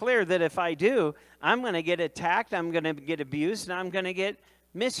making it clear that if I do, I'm going to get attacked, I'm going to get abused, and I'm going to get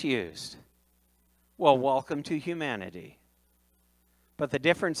misused. Well, welcome to humanity. But the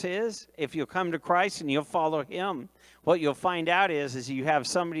difference is, if you'll come to Christ and you'll follow him, what you'll find out is you have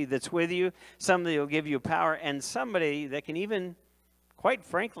somebody that's with you, somebody will give you power, and somebody that can even, quite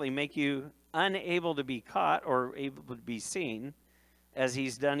frankly, make you unable to be caught or able to be seen, as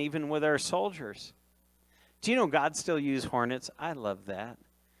he's done even with our soldiers. Do you know God still uses hornets? I love that.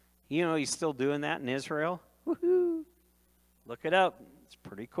 You know he's still doing that in Israel? Woohoo! Look it up. It's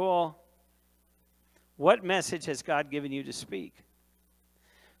pretty cool. What message has God given you to speak?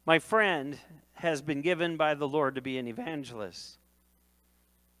 My friend has been given by the Lord to be an evangelist.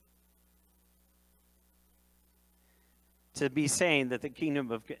 To be saying that the kingdom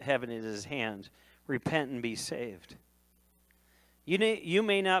of heaven is his hand. Repent and be saved. You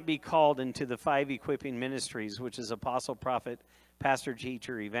may not be called into the 5 equipping ministries, which is apostle, prophet, pastor,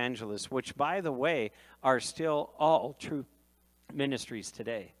 teacher, evangelist, which, by the way, are still all true ministries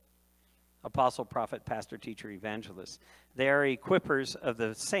today. Apostle, prophet, pastor, teacher, evangelist. They are equippers of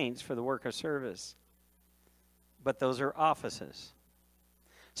the saints for the work of service. But those are offices.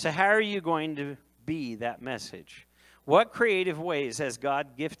 So how are you going to be that message? What creative ways has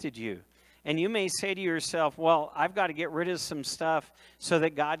God gifted you? And you may say to yourself, well, I've got to get rid of some stuff so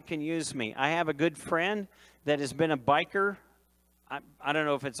that God can use me. I have a good friend that has been a biker. I don't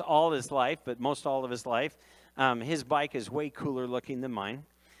know if it's all his life, but most all of his life. His bike is way cooler looking than mine.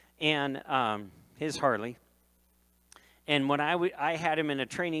 And his Harley. And when I had him in a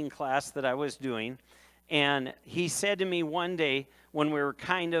training class that I was doing, and he said to me one day when we were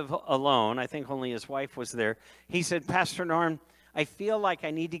kind of alone, I think only his wife was there, he said, Pastor Norm, I feel like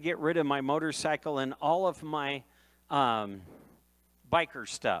I need to get rid of my motorcycle and all of my biker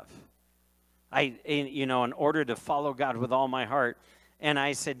stuff. In order to follow God with all my heart. And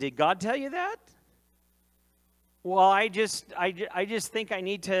I said, did God tell you that? Well, I just think I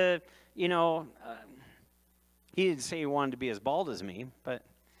need to, he didn't say he wanted to be as bald as me, but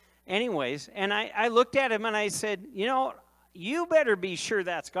anyways, and I looked at him and I said, you better be sure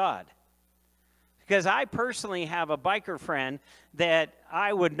that's God. Because I personally have a biker friend that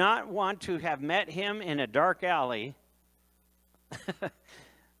I would not want to have met him in a dark alley.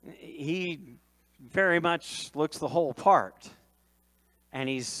 He very much looks the whole part. And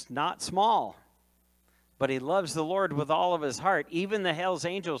he's not small. But he loves the Lord with all of his heart. Even the Hell's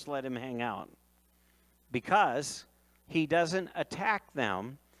Angels let him hang out. Because he doesn't attack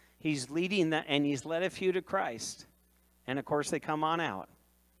them. He's leading them, and he's led a few to Christ. And of course they come on out.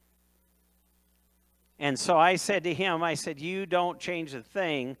 And so I said to him, you don't change a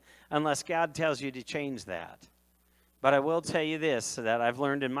thing unless God tells you to change that. But I will tell you this that I've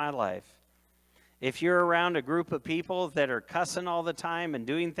learned in my life. If you're around a group of people that are cussing all the time and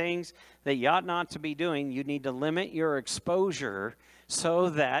doing things that you ought not to be doing, you need to limit your exposure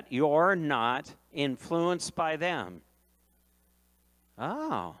so that you're not influenced by them.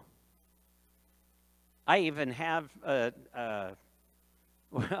 Oh. I even have a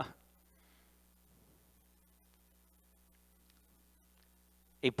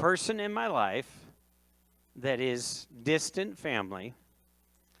person in my life that is distant family.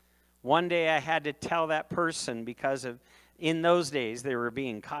 One day I had to tell that person because of in those days, they were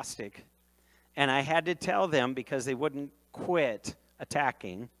being caustic. And I had to tell them because they wouldn't quit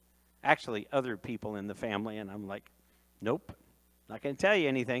attacking, actually, other people in the family. And I'm like, nope, not going to tell you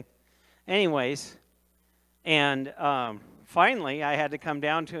anything. Anyways, and finally, I had to come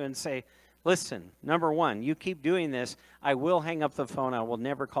down to and say, listen, number one, you keep doing this, I will hang up the phone. I will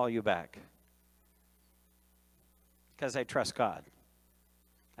never call you back. Because I trust God.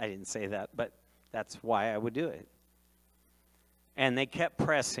 I didn't say that, but that's why I would do it. And they kept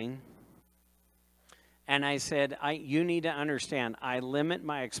pressing. And I said, you need to understand, I limit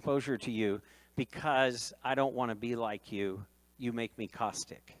my exposure to you because I don't want to be like you. You make me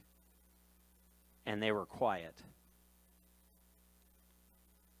caustic. And they were quiet.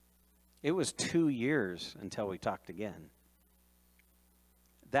 It was 2 years until we talked again.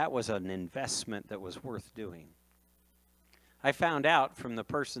 That was an investment that was worth doing. I found out from the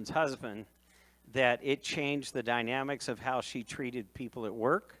person's husband that it changed the dynamics of how she treated people at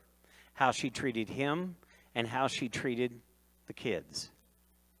work, how she treated him, and how she treated the kids.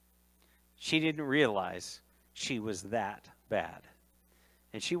 She didn't realize she was that bad.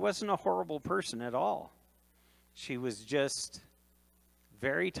 And she wasn't a horrible person at all. She was just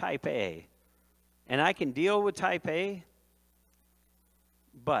very type A. And I can deal with type A,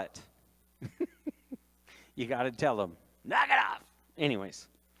 but you got to tell them, knock it off. Anyways,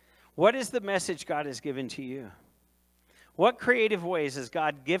 what is the message God has given to you? What creative ways has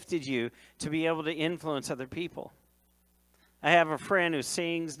God gifted you to be able to influence other people? I have a friend who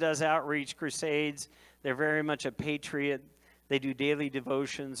sings, does outreach crusades. They're very much a patriot. They do daily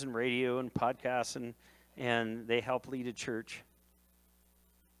devotions and radio and podcasts, and they help lead a church.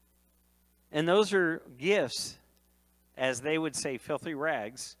 And those are gifts, as they would say, filthy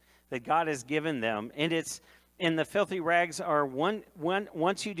rags, that God has given them. And the filthy rags are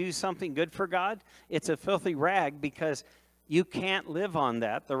once you do something good for God, it's a filthy rag because you can't live on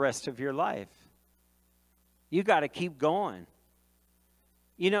that the rest of your life. You got to keep going.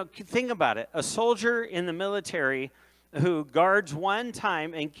 You know, think about it. A soldier in the military who guards one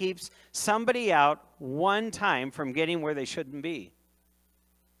time and keeps somebody out one time from getting where they shouldn't be.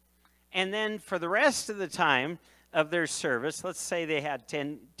 And then for the rest of the time of their service, let's say they had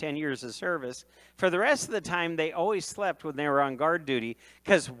 10 years of service, for the rest of the time they always slept when they were on guard duty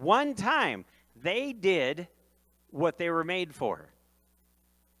because one time they did what they were made for.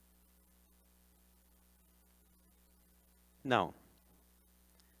 No.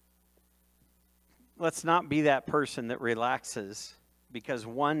 Let's not be that person that relaxes because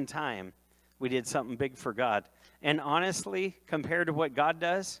one time we did something big for God. And honestly, compared to what God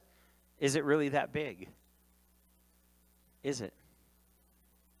does, is it really that big? Is it?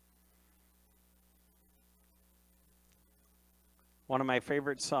 One of my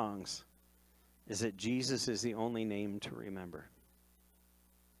favorite songs is that Jesus is the only name to remember.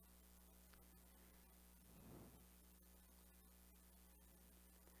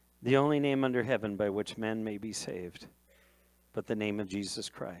 The only name under heaven by which men may be saved, but the name of Jesus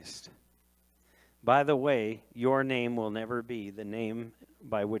Christ. By the way, your name will never be the name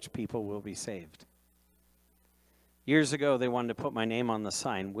by which people will be saved. Years ago, they wanted to put my name on the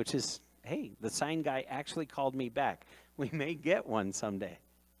sign, which is, hey, the sign guy actually called me back. We may get one someday.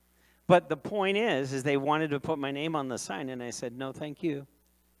 But the point is they wanted to put my name on the sign, and I said, no, thank you.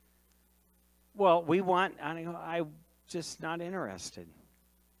 Well, I'm just not interested.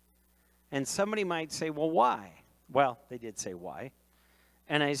 And somebody might say, well, why? Well, they did say why.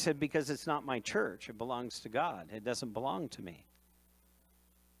 And I said, because it's not my church. It belongs to God. It doesn't belong to me.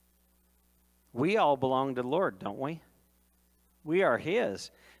 We all belong to the Lord, don't we? We are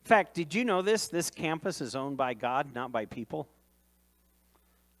His. In fact, did you know this? This campus is owned by God, not by people.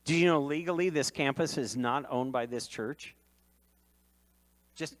 Do you know legally this campus is not owned by this church?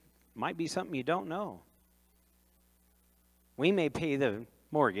 Just might be something you don't know. We may pay the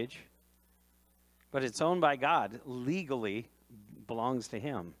mortgage, but it's owned by God. Legally belongs to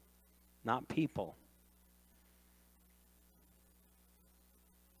Him, not people.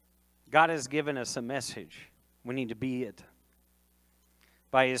 God has given us a message. We need to be it.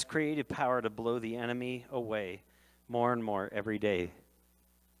 By His creative power to blow the enemy away more and more every day.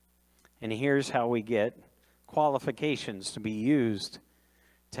 And here's how we get qualifications to be used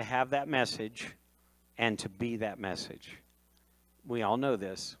to have that message and to be that message. We all know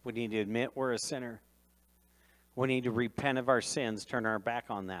this. We need to admit we're a sinner. We need to repent of our sins, turn our back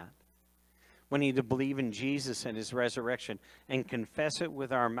on that. We need to believe in Jesus and His resurrection and confess it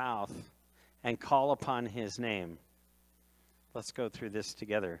with our mouth and call upon His name. Let's go through this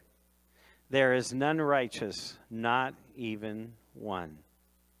together. There is none righteous, not even one.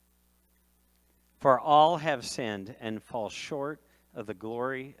 For all have sinned and fall short of the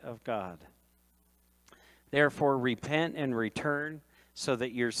glory of God. Therefore, repent and return so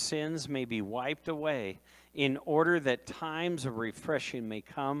that your sins may be wiped away, in order that times of refreshing may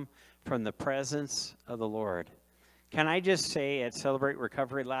come from the presence of the Lord. Can I just say, at Celebrate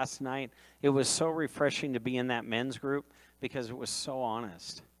Recovery last night, it was so refreshing to be in that men's group because it was so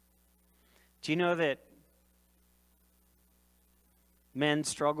honest. Do you know that men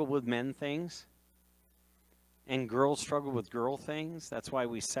struggle with men things and girls struggle with girl things? That's why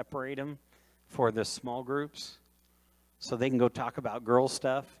we separate them for the small groups, so they can go talk about girl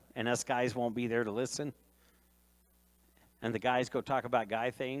stuff, and us guys won't be there to listen. And the guys go talk about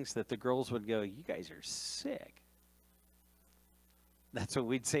guy things that the girls would go, you guys are sick. That's what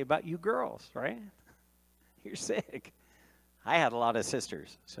we'd say about you girls, right? You're sick. I had a lot of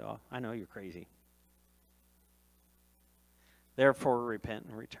sisters, so I know you're crazy. Therefore, repent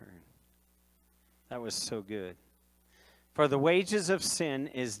and return. That was so good. For the wages of sin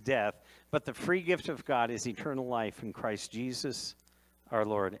is death, but the free gift of God is eternal life in Christ Jesus our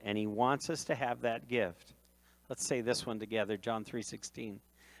Lord. And he wants us to have that gift. Let's say this one together, John 3:16.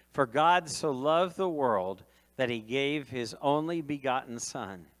 For God so loved the world that he gave his only begotten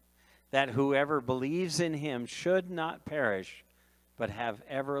Son, that whoever believes in him should not perish, but have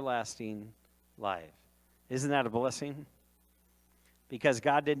everlasting life. Isn't that a blessing? Because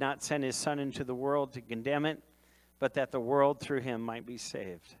God did not send his Son into the world to condemn it, but that the world through him might be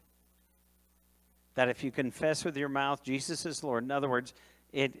saved. That if you confess with your mouth Jesus is Lord, in other words,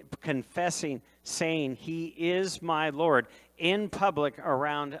 confessing, saying he is my Lord in public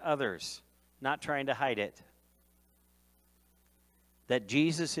around others, not trying to hide it. That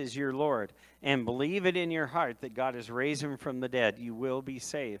Jesus is your Lord, and believe it in your heart that God has raised him from the dead, you will be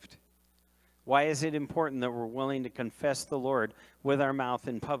saved. Why is it important that we're willing to confess the Lord with our mouth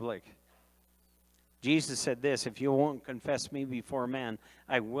in public? Jesus said this, if you won't confess me before man,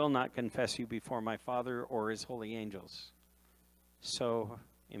 I will not confess you before my Father or his holy angels. So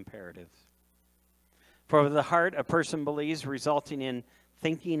imperative. For with the heart a person believes, resulting in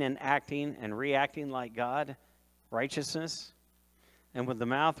thinking and acting and reacting like God, righteousness. And with the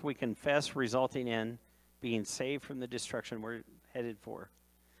mouth we confess, resulting in being saved from the destruction we're headed for.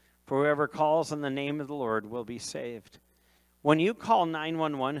 For whoever calls on the name of the Lord will be saved. When you call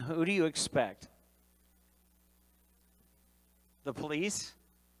 911, who do you expect? The police?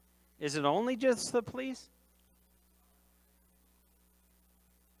 Is it only just the police?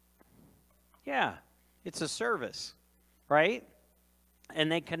 Yeah, it's a service, right?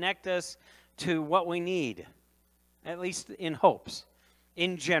 And they connect us to what we need, at least in hopes.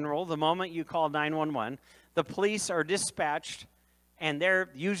 In general, the moment you call 911, the police are dispatched, and they're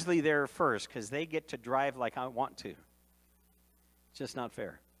usually there first because they get to drive like I want to. It's just not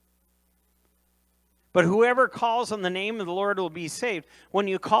fair. But whoever calls on the name of the Lord will be saved. When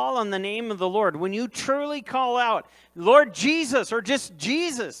you call on the name of the Lord, when you truly call out, Lord Jesus, or just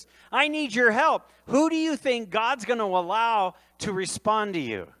Jesus, I need your help, who do you think God's going to allow to respond to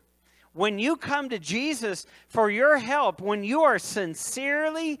you? When you come to Jesus for your help, when you are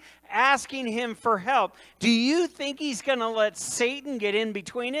sincerely asking him for help, do you think he's going to let Satan get in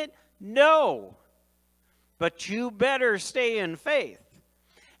between it? No. But you better stay in faith.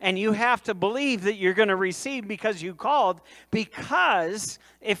 And you have to believe that you're going to receive because you called. Because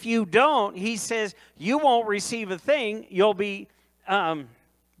if you don't, he says, you won't receive a thing. You'll be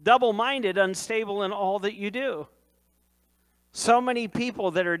double-minded, unstable in all that you do. So many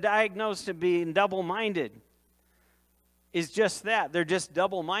people that are diagnosed to being double-minded is just that. They're just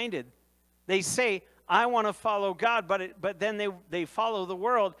double-minded. They say, I want to follow God, but then they follow the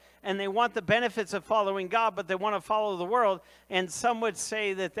world, and they want the benefits of following God, but they want to follow the world. And some would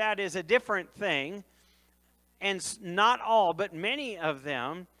say that that is a different thing. And not all, but many of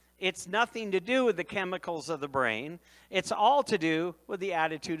them, it's nothing to do with the chemicals of the brain. It's all to do with the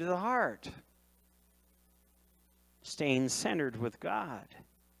attitude of the heart. Staying centered with God.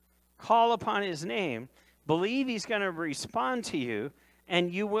 Call upon his name. Believe he's going to respond to you,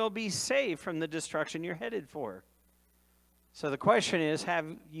 and you will be saved from the destruction you're headed for. So the question is, have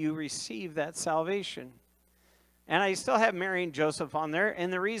you received that salvation? And I still have Mary and Joseph on there,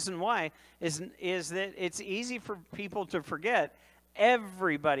 and the reason why is that it's easy for people to forget.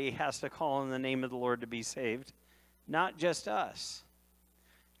 Everybody has to call on the name of the Lord to be saved, not just us.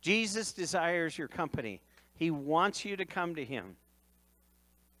 Jesus desires your company. He wants you to come to him.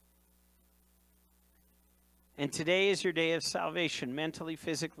 And today is your day of salvation, mentally,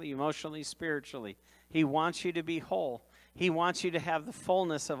 physically, emotionally, spiritually. He wants you to be whole. He wants you to have the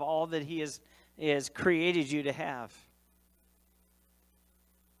fullness of all that he has created you to have.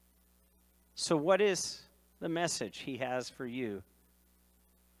 So what is the message he has for you?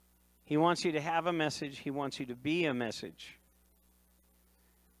 He wants you to have a message. He wants you to be a message.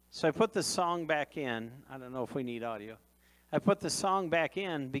 So I put the song back in. I don't know if we need audio. I put the song back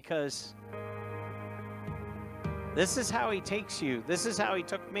in because this is how he takes you. This is how he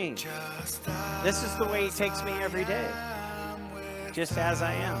took me. This is the way he takes me every day, just as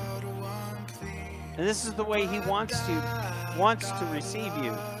I am. And this is the way he wants to receive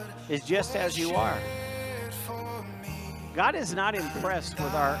you, is just as you are. God is not impressed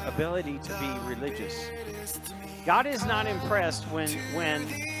with our ability to be religious. God is not impressed when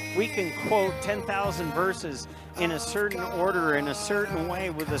we can quote 10,000 verses in a certain order, in a certain way,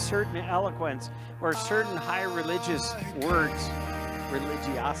 with a certain eloquence, or certain high religious words,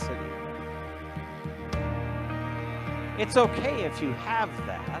 religiosity. It's okay if you have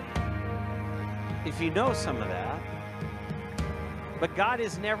that, if you know some of that, but God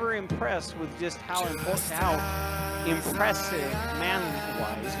is never impressed with just how impressive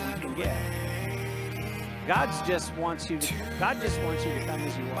man-wise we can get. God just wants you to come as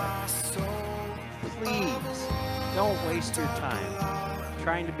you are. Please don't waste your time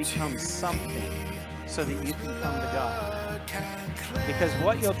trying to become something so that you can come to God. Because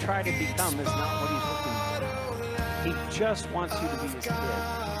what you'll try to become is not what he's looking for. He just wants you to be his kid.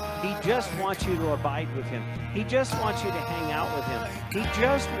 He just wants you to abide with him. He just wants you to hang out with him. He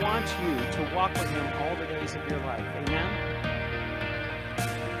just wants you to walk with him all the days of your life. Amen?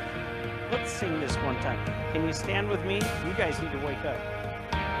 Let's sing this one time. Can you stand with me? You guys need to wake up.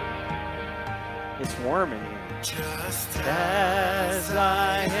 It's warm in here. Just as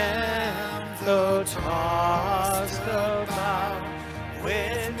I am, though tossed about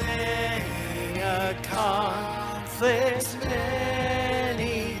with many a conflict,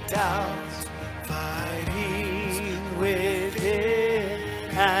 many doubts, fighting within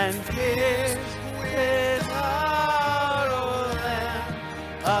and pierced without, O Lamb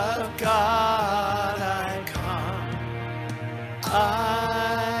of God, I come.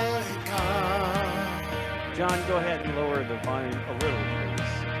 John, go ahead and lower the volume a little,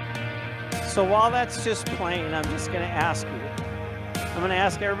 please. So while that's just playing, I'm just going to ask you. I'm going to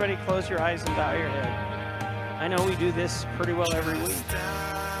ask everybody to close your eyes and bow your head. I know we do this pretty well every week.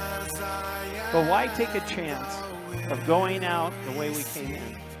 But why take a chance of going out the way we came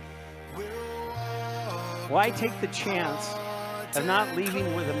in? Why take the chance of not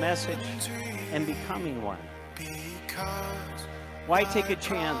leaving with a message and becoming one? Why take a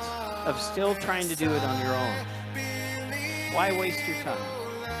chance of still trying to do it on your own? Why waste your time?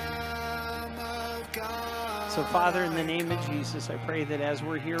 So, Father, in the name of Jesus, I pray that as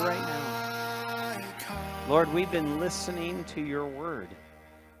we're here right now, Lord, we've been listening to your word.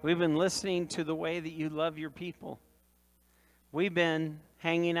 We've been listening to the way that you love your people. We've been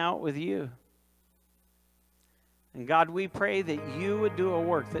hanging out with you. And God, we pray that you would do a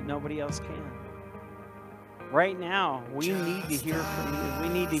work that nobody else can. Right now, we need to hear from you. We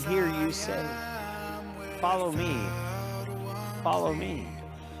need to hear you say, follow me. Follow me.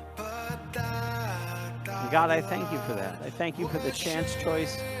 And God, I thank you for that. I thank you for the chance,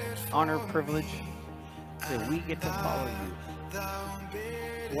 choice, honor, privilege that we get to follow you.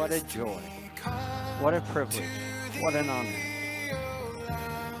 What a joy. What a privilege. What an honor.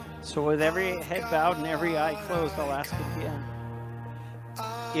 So with every head bowed and every eye closed, I'll ask again.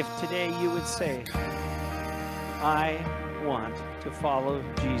 If today you would say, I want to follow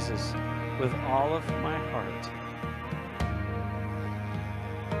Jesus with all of my heart.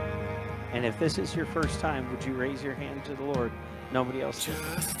 And if this is your first time, would you raise your hand to the Lord? Nobody else should.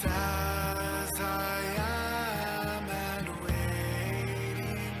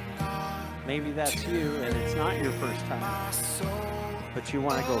 Maybe that's you and it's not your first time, but you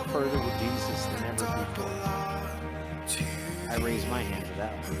want to go further with Jesus than ever before. I raise my hand to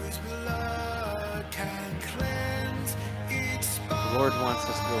that one. The Lord wants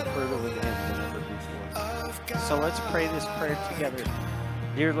us to go further with him than ever before. So let's pray this prayer together.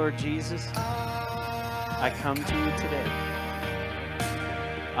 Dear Lord Jesus, I come to you today.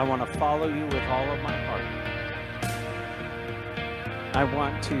 I want to follow you with all of my heart. I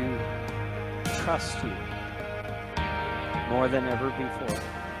want to trust you more than ever before.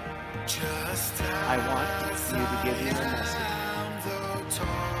 I want you to give me the message.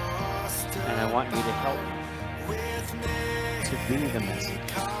 And I want you to help me to be the message,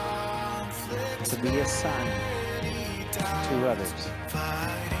 to be a sign to others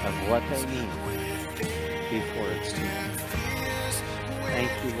of what they need before it's too late.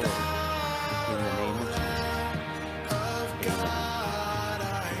 Thank you, Lord, in the name of Jesus.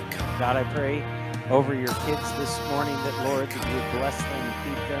 Amen. God, I pray over your kids this morning that, Lord, that you would bless them,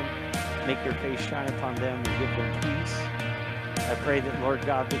 keep them, make your face shine upon them and give them peace. I pray that, Lord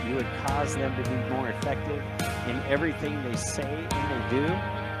God, that you would cause them to be more effective in everything they say and they do.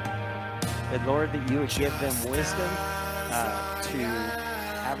 That, Lord, that you would give them wisdom to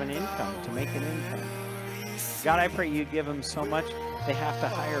have an income, to make an income. God, I pray you give them so much they have to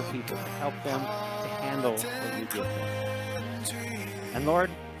hire people to help them to handle what you give them. And Lord,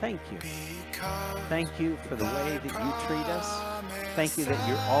 thank you. Thank you for the way that you treat us. Thank you that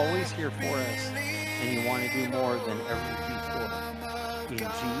you're always here for us and you want to do more than ever before. In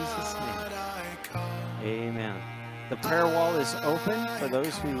Jesus' name, amen. The prayer wall is open for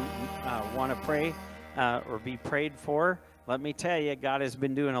those who want to pray or be prayed for. Let me tell you, God has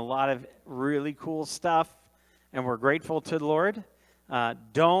been doing a lot of really cool stuff, and we're grateful to the Lord.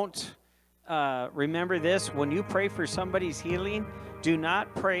 Remember this, when you pray for somebody's healing, do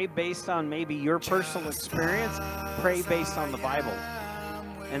not pray based on maybe your personal experience. Pray based on the Bible.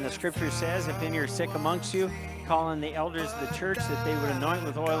 And the scripture says, if any are sick amongst you, call on the elders of the church that they would anoint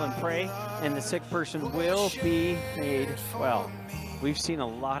with oil and pray, and the sick person will be made well. We've seen a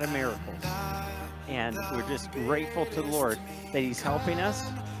lot of miracles, and we're just grateful to the Lord that he's helping us.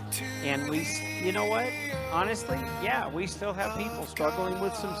 And you know what? Honestly, yeah, we still have people struggling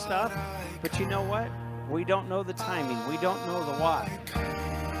with some stuff, but you know what? We don't know the timing. We don't know the why.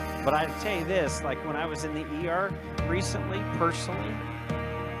 But I tell you this, like when I was in the ER recently, personally,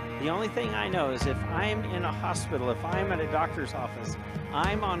 the only thing I know is if I'm in a hospital, if I'm at a doctor's office,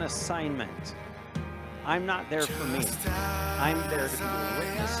 I'm on assignment. I'm not there for me. I'm there to be a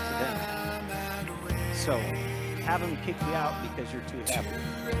witness to them. So have them kick you out because you're too happy.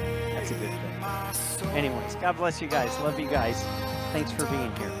 That's a good thing. Anyways, God bless you guys. Love you guys. Thanks for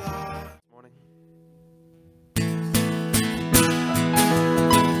being here.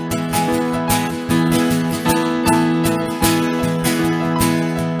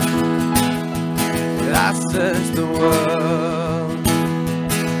 I searched the world,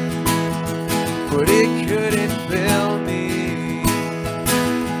 but it couldn't fill me.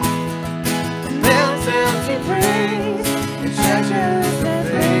 Mountains of praise and treasures that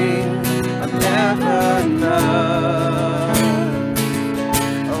fade, I've never known.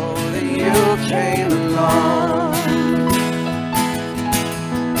 Oh, that you came along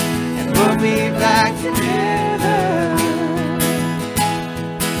and put me back together.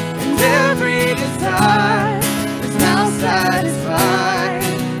 Every desire is now satisfied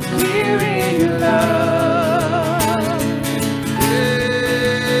here in your love.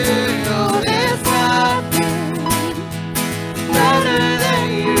 Oh, there's nothing better than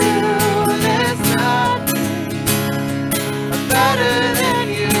you. There's nothing better than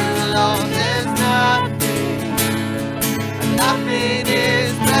you. Lord, there's nothing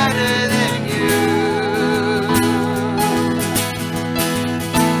is better than you.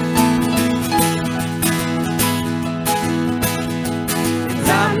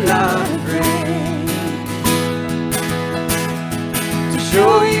 I'm not afraid to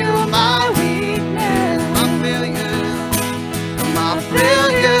show you my weakness, my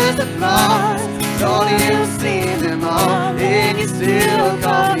failures and flaws. Lord, you've seen them all, and you still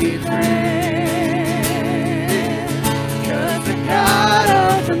call me friend. 'Cause the God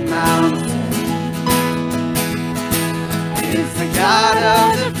of the mountain is the God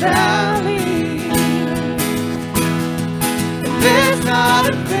of the valley. There's not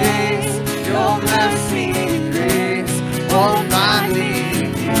a place your mercy and grace won't find me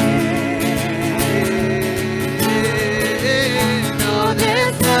again. No,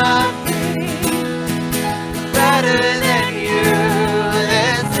 there's nothing better than you.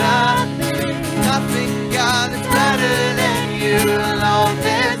 There's nothing, God, that's better than you. Lord,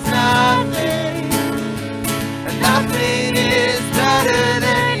 there's nothing is better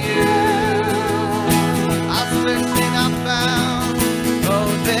than you. I was searching, I found. Oh,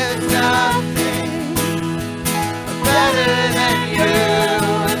 there's nothing better than you.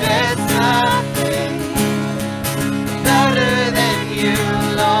 There's nothing better than you.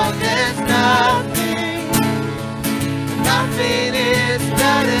 Lord, there's nothing is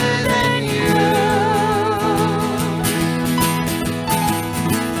better than you.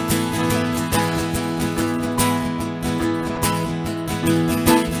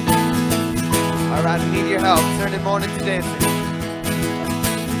 All right, we need your help. Turning morning to dancing.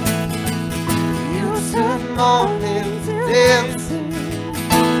 Turn morning to dancing.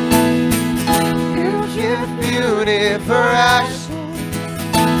 You give beauty for ashes.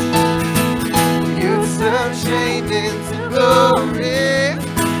 You turn shame into glory.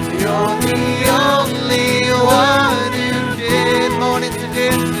 You're the only one who did morning to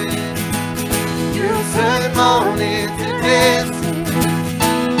dancing. You turn morning to dancing.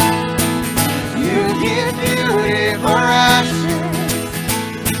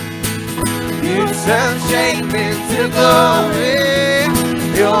 turn shame into glory.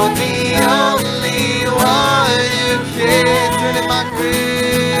 You're the only one who can turn in my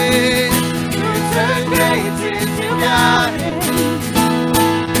grave. You turn grace into gardens.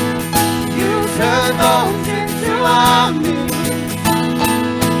 You turn bones into armies.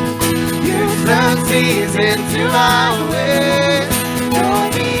 You turn seas into highways. You're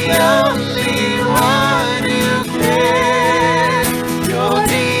the only one who can. You're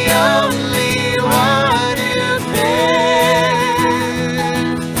the only one who can.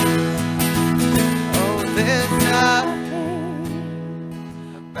 Oh, there's nothing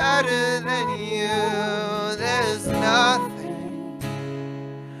better than you. There's nothing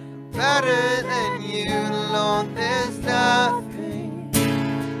better than you, Lord. There's nothing,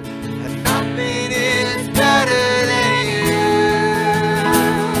 and nothing is better than you.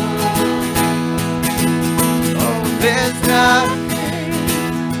 Oh, there's nothing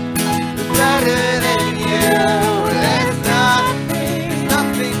better than you. There's nothing,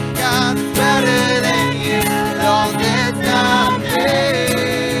 God, better than you. Lord, there's nothing,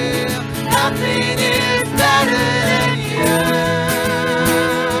 nothing is better than you.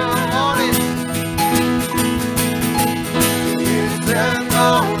 You turn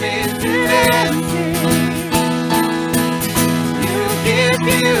mourning into dancing. You give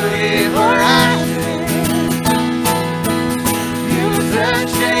beauty for ashes. You turn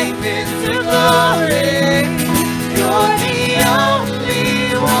shame into glory. You're the only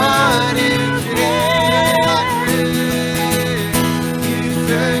one who can. You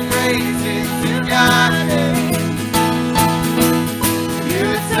turn grace into gardens. You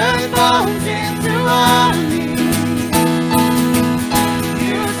turn bones into armies.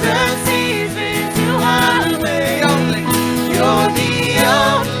 You turn seas into highways. You're the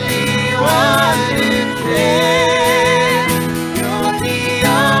only one who can. You're the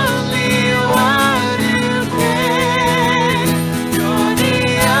only one who can. You're the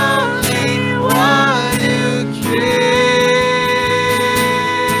only one who can.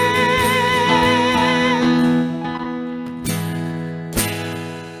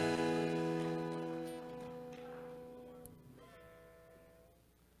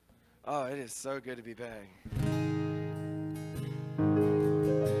 Oh, it is so good to be back.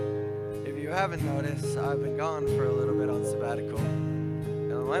 If you haven't noticed, I've been gone for a little bit on sabbatical.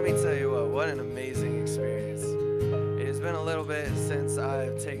 And let me tell you what an amazing experience. It has been a little bit since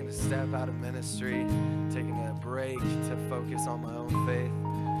I've taken a step out of ministry, taken a break to focus on my own faith.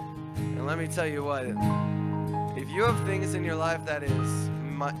 And let me tell you what, if you have things in your life that is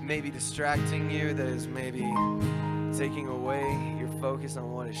maybe distracting you, that is maybe taking away your focus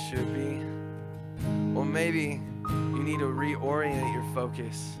on what it should be, or maybe you need to reorient your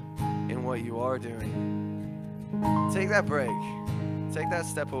focus in what you are doing, take that break, take that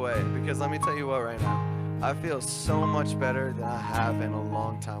step away, because let me tell you what right now, I feel so much better than I have in a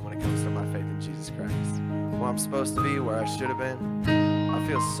long time when it comes to my faith in Jesus Christ. Where I'm supposed to be, where I should have been, I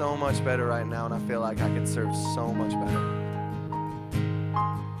feel so much better right now, and I feel like I can serve so much better.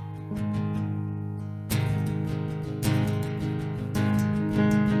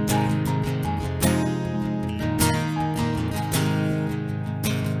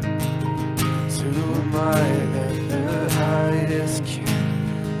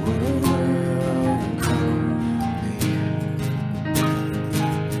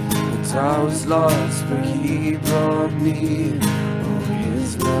 I was lost, but he brought me. Oh,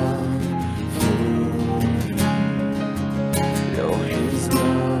 his love for me. Oh, his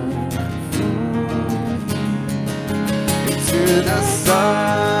love for me. Into the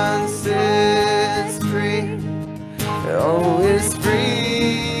sun sets free. Oh, it's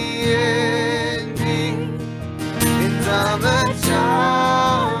free indeed. And I'm a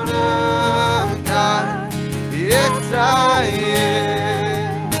child of God. Yes, I am.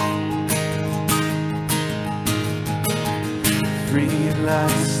 Free at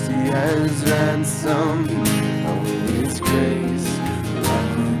last, he has ransomed me. Oh, his grace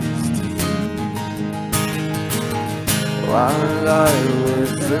runs deep. While I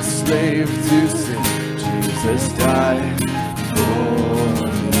was a slave to sin, Jesus died for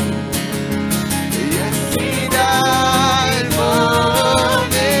me. Yes, he died for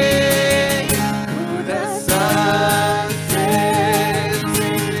me. Who the Son sets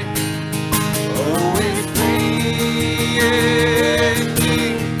free. Oh, it's free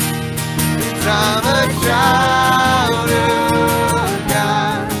indeed. I'm a child of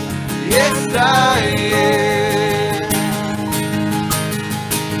God. Yes, I am.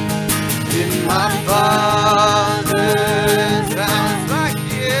 In my Father's house, my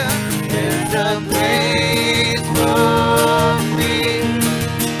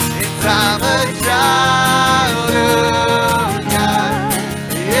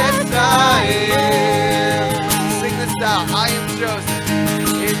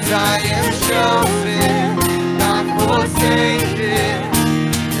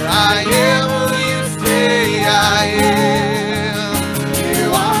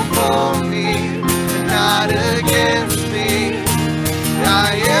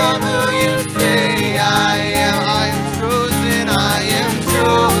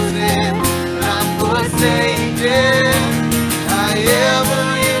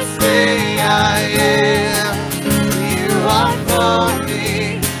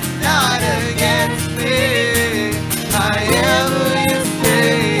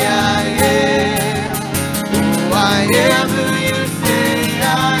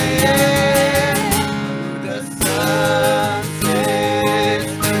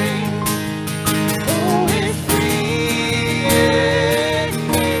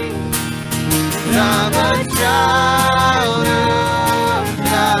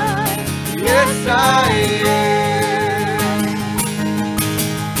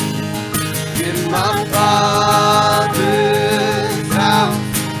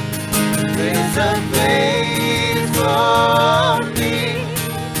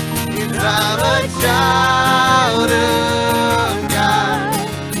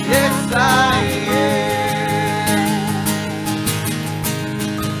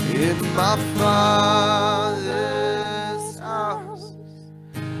in my Father's house.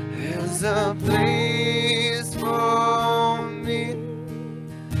 There's a place for me.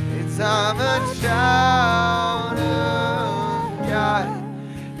 It's I'm a child of God.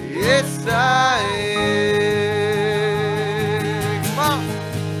 Yes, I am. Come on.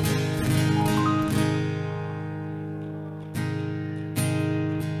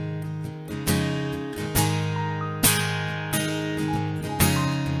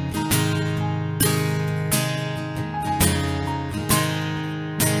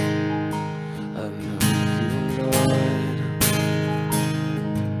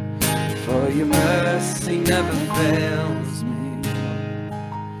 For your mercy never fails me.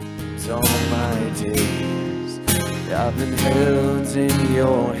 It's all my days I've been held in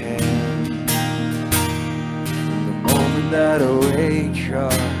your hand. From the moment that I wake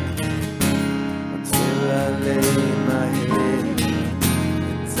up until I lay my head,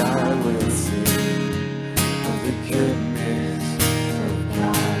 and I will sing of the goodness of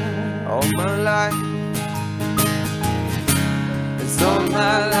God. All my life, all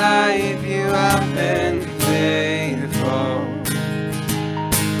my life you have been faithful.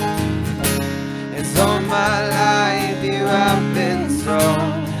 It's all my life you have been so,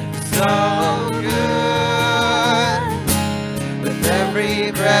 so good. With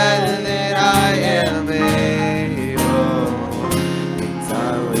every breath that I am able, and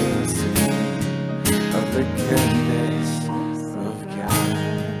I will sing of the goodness of God.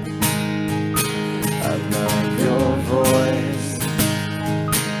 I love your voice.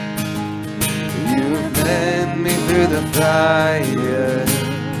 You've led me through the fire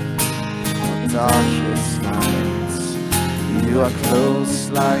on darkest nights. You are close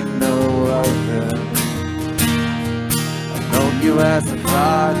like no other. I've known you as a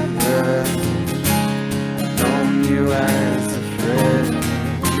father, I've known you as a friend,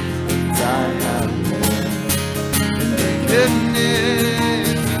 and I have lived in the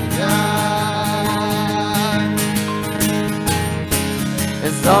goodness of God.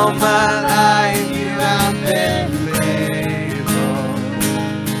 It's all my life you have been faithful.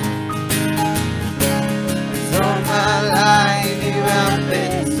 It's all my life you have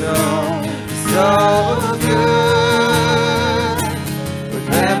been so, so good. With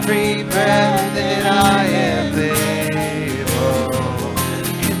every breath that I am able,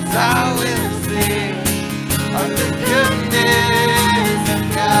 and I will sing of the goodness of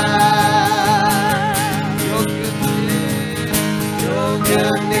God. Your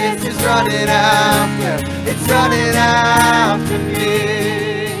goodness is running after, it's running after me.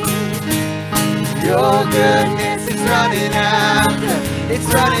 Your goodness is running after, it's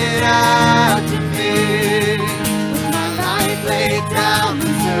running after me. With my life laid down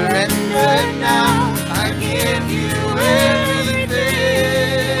and surrendered now, I give you everything.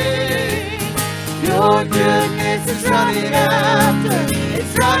 Your goodness is running after,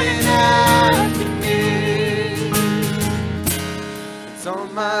 it's running after me. All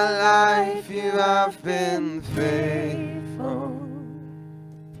my life you have been faithful.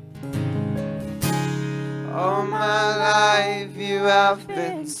 All my life you have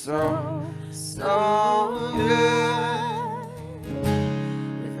been so, so good.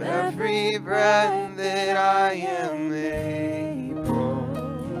 With every breath that I am able,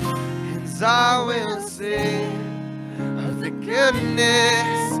 and I will sing of the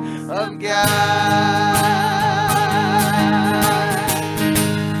goodness of God.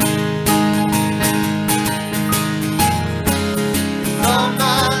 All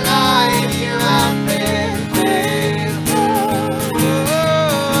my life you have been faithful.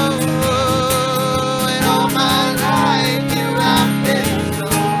 And all my life you have been so,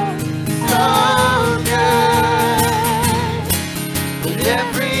 so good. With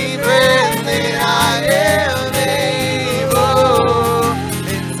every breath that I am able,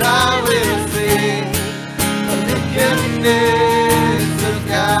 and I will sing of the goodness of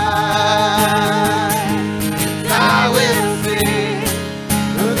God. And I will sing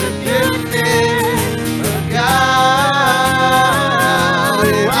of the goodness of God.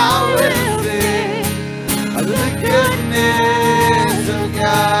 And I will sing of the goodness of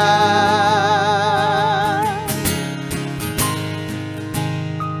God.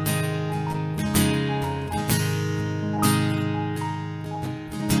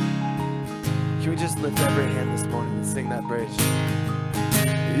 Can we just lift every hand this morning and sing that bridge?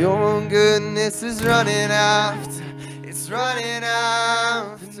 Your goodness is running after, it's running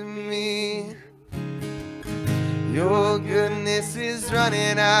after me. Your goodness is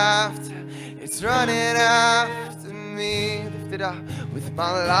running after, it's running after me. Lift it up. With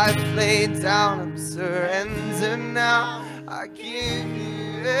my life laid down, I'm surrendered now. I give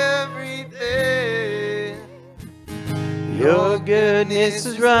you everything. Your goodness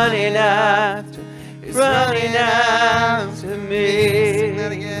is running after, running after me. Sing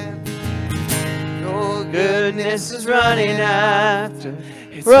that again. Your Goodness is running after,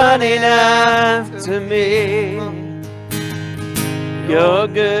 running after me. Your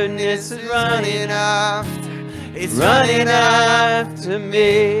goodness is running after. It's running after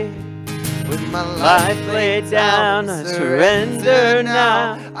me. With my Life laid down, I surrender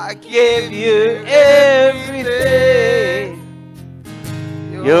now. I give you everything.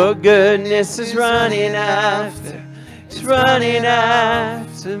 Your goodness is running after, it's running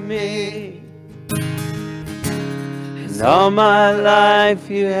after me. And all my life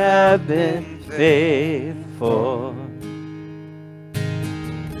you have been faithful.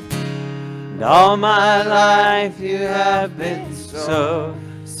 And all my life you have been so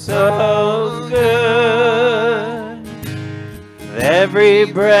good. With every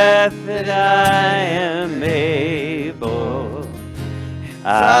breath that I am able,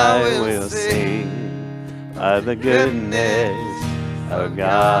 I will sing of the goodness of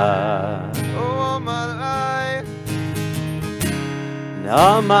God. all my life. And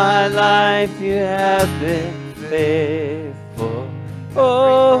all my life you have been faithful,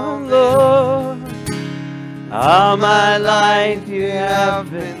 oh Lord. All my life you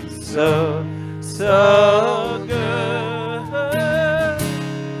have been so good.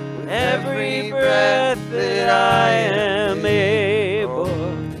 With every breath that I am able,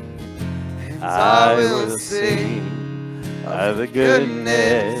 I will sing of the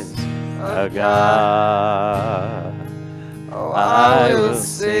goodness of God. Oh, I will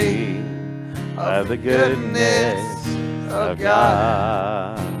sing of the goodness of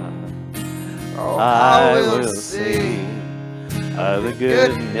God. Oh, I will sing of the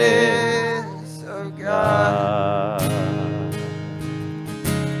goodness of of God.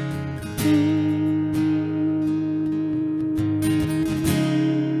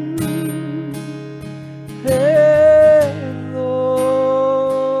 Hey, Lord,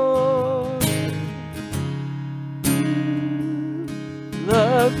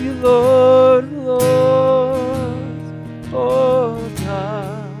 love you, Lord, Lord, oh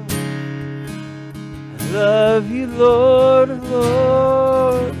God. Love you, Lord,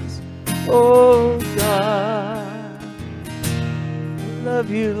 Lord, oh God. Love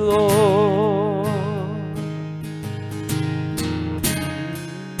you, Lord.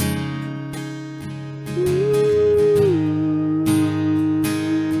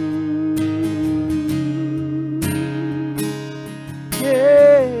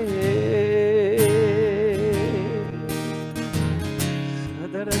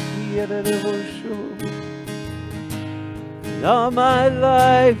 All my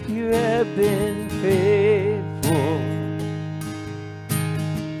life you have been faithful.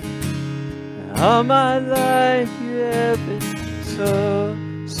 All my life you have been so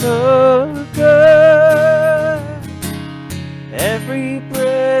good. Every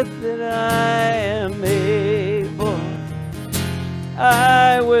breath that I am able,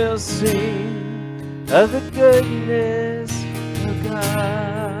 I will sing of the goodness of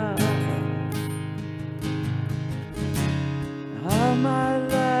God. All my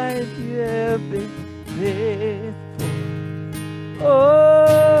life you have been faithful.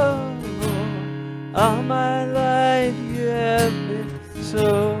 Oh, all my life you have been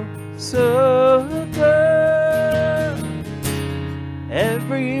so good.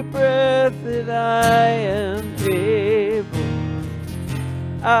 Every breath that I am able,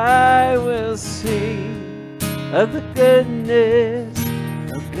 I will sing of the goodness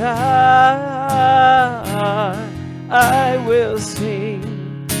of God. I will sing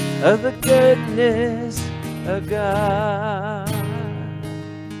of the goodness of God.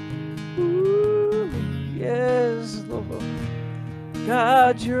 Ooh, yes, Lord.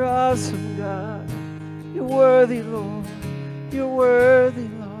 God, you're awesome, God. You're worthy, Lord. You're worthy,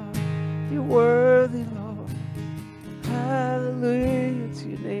 Lord. You're worthy, Lord. Hallelujah to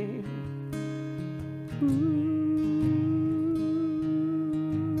your name. Ooh.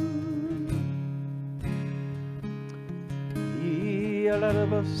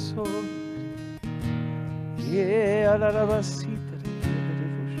 Yeah, la la basita de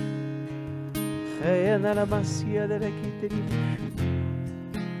bush. Hey, na la masia de la kitty bush.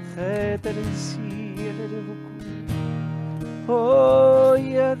 Hey, that I see the book. Oh,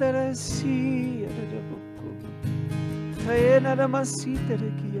 yeah, that I see the book. Hey, na la masita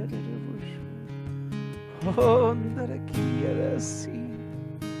de kia de bush. Oh, that I kia see.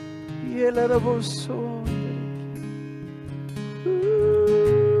 Yeah, la la bosso.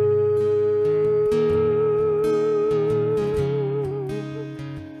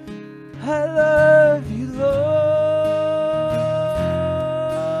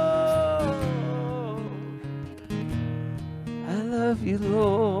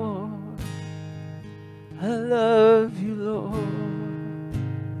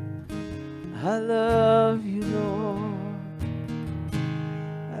 I love you, Lord.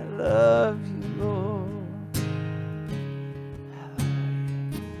 I love you, Lord.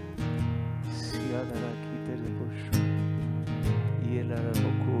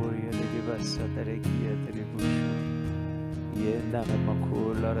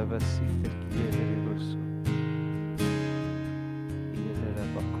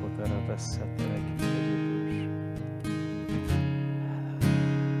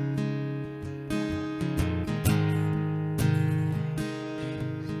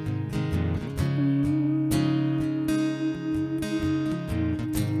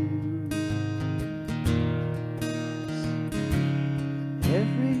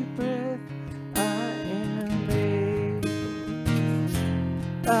 Every breath I am able,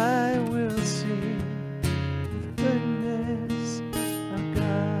 I will sing the goodness of God.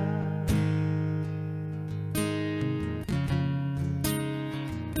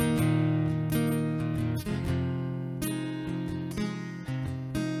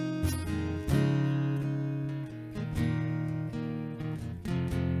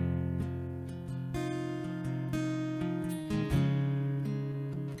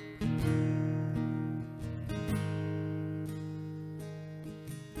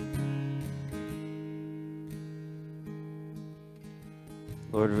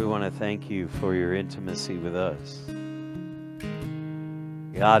 Lord, we want to thank you for your intimacy with us.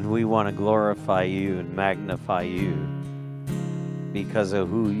 God, we want to glorify you and magnify you because of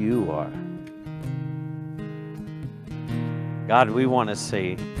who you are. God, we want to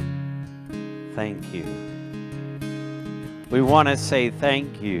say thank you. We want to say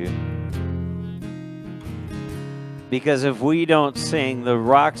thank you because if we don't sing, the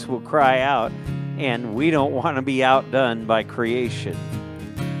rocks will cry out, and we don't want to be outdone by creation.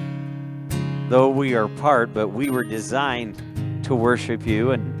 Though we are part, but we were designed to worship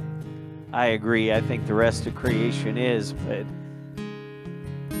you, and I agree, I think the rest of creation is, but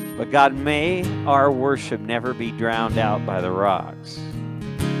God, may our worship never be drowned out by the rocks.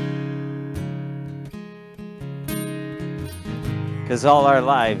 Because all our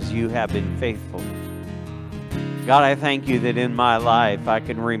lives you have been faithful. God, I thank you that in my life I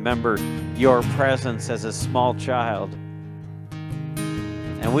can remember your presence as a small child.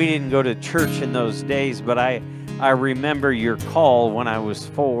 And we didn't go to church in those days, but I remember your call when I was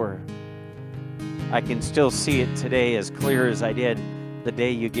 4. I can still see it today as clear as I did the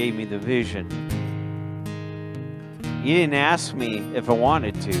day you gave me the vision. You didn't ask me if I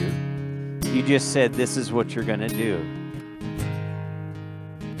wanted to. You just said, this is what you're going to do.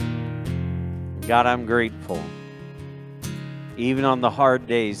 God, I'm grateful. Even on the hard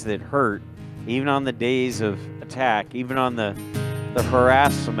days that hurt, even on the days of attack, even on the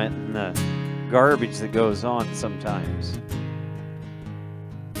harassment and the garbage that goes on sometimes.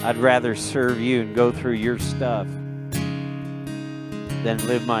 I'd rather serve you and go through your stuff than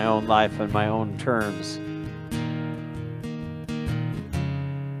live my own life on my own terms.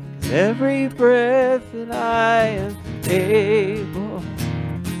 'Cause every breath that I am able,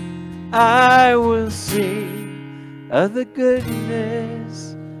 I will sing of the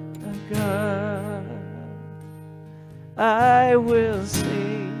goodness of God. I will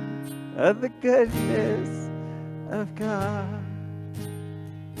sing of the goodness of God.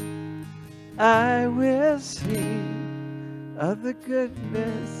 I will sing of the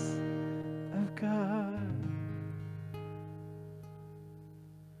goodness of God.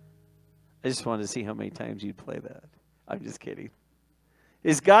 I just wanted to see how many times you'd play that. I'm just kidding.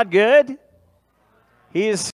 Is God good? He is.